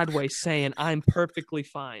walking sideways, saying, "I'm perfectly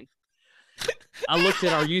fine." I looked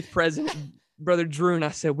at our youth president, Brother Drew, and I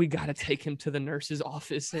said, "We got to take him to the nurse's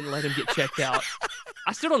office and let him get checked out."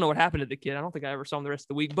 I still don't know what happened to the kid. I don't think I ever saw him the rest of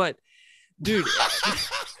the week, but dude,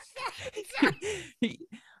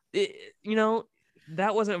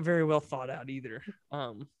 that wasn't very well thought out either.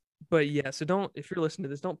 But yeah, so if you're listening to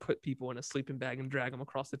this, don't put people in a sleeping bag and drag them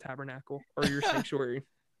across the tabernacle or your sanctuary.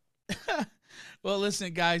 Well,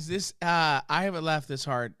 listen, guys, I haven't laughed this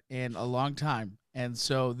hard in a long time. And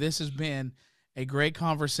so this has been a great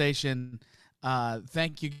conversation.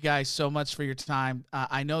 Thank you guys so much for your time.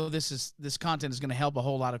 I know this content is going to help a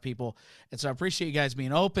whole lot of people. And so I appreciate you guys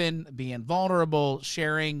being open, being vulnerable,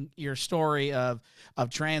 sharing your story of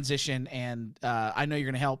transition. And I know you're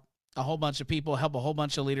going to help a whole bunch of people, help a whole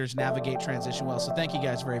bunch of leaders navigate transition well. So thank you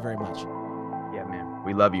guys very, very much. Yeah, man.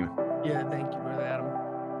 We love you. Yeah, thank you, bro.